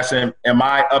 you want to ask them, am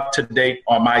I up to date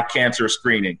on my cancer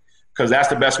screening? Because that's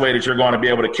the best way that you're going to be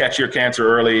able to catch your cancer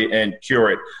early and cure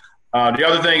it. The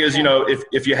other thing is,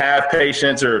 if you have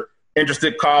patients or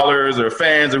interested callers or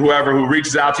fans or whoever who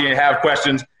reaches out to you and have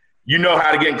questions, you know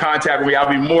how to get in contact with me. I'll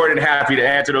be more than happy to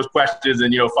answer those questions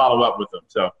and, follow up with them.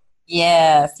 So.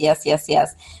 Yes.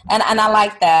 And I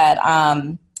like that.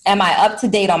 Am I up to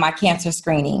date on my cancer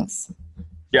screenings?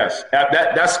 Yes.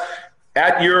 That's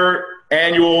at your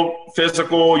annual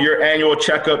physical, your annual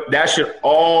checkup. That should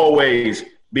always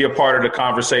be a part of the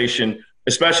conversation,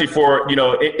 especially for,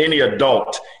 any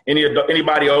adult,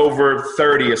 anybody over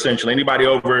 30, essentially, anybody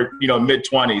over, mid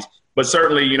 20s, but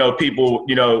certainly, people,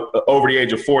 over the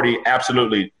age of 40,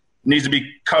 absolutely needs to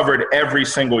be covered every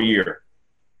single year.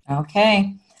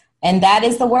 Okay. And that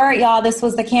is the word, y'all. This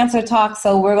was the cancer talk.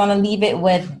 So we're going to leave it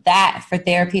with that for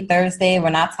Therapy Thursday.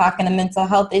 We're not talking a mental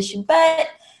health issue, but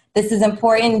this is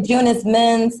important. June is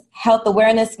Men's Health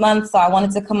Awareness Month. So I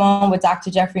wanted to come on with Dr.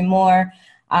 Jeffrey Moore,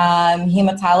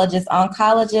 hematologist,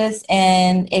 oncologist.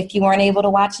 And if you weren't able to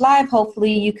watch live,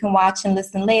 hopefully you can watch and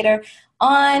listen later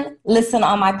listen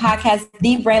on my podcast,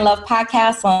 The Brain Love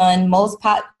Podcast, on most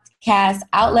podcast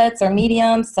outlets or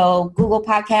mediums. So Google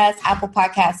Podcasts, Apple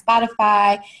Podcasts,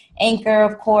 Spotify, Anchor,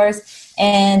 of course.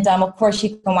 And of course,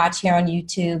 you can watch here on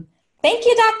YouTube. Thank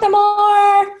you, Dr.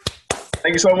 Moore.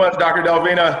 Thank you so much, Dr.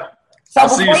 Delvina. So I'll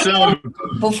see you soon.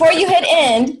 Before you hit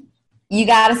end, you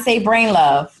got to say brain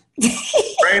love.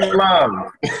 Brain love.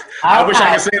 I wish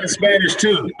I could say it in Spanish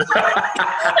too.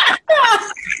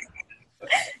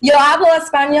 Yo hablo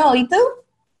español, ¿y tú?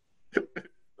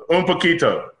 Un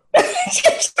poquito.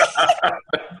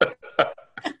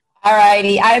 All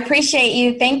righty. I appreciate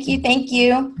you. Thank you. Thank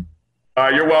you.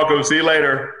 You're welcome. See you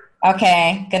later.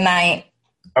 Okay. Good night.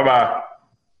 Bye-bye.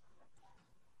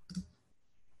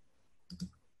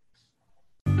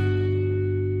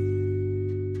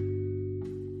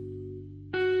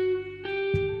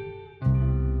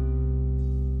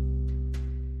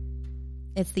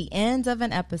 It's the end of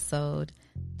an episode.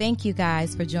 Thank you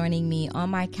guys for joining me on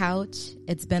my couch.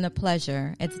 It's been a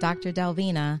pleasure. It's Dr.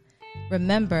 Delvina.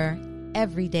 Remember,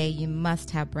 every day you must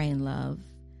have brain love.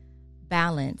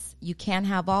 Balance. You can't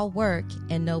have all work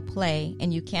and no play,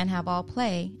 and you can't have all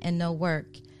play and no work.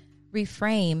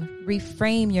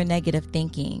 Reframe your negative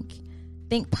thinking.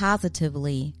 Think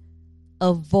positively.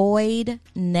 Avoid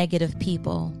negative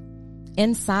people.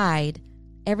 Inside,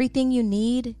 everything you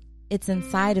need, it's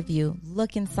inside of you.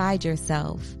 Look inside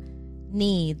yourself.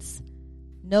 Needs.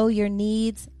 Know your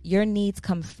needs. Your needs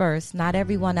come first, not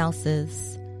everyone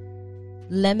else's.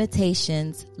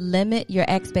 Limitations. Limit your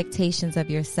expectations of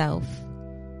yourself.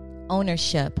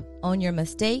 Ownership. Own your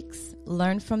mistakes,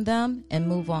 learn from them, and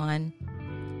move on.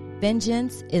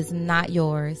 Vengeance is not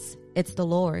yours. It's the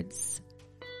Lord's.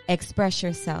 Express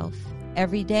yourself.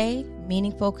 Every day,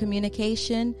 meaningful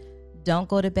communication. Don't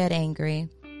go to bed angry.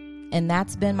 And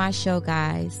that's been my show,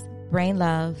 guys. Brain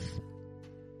love.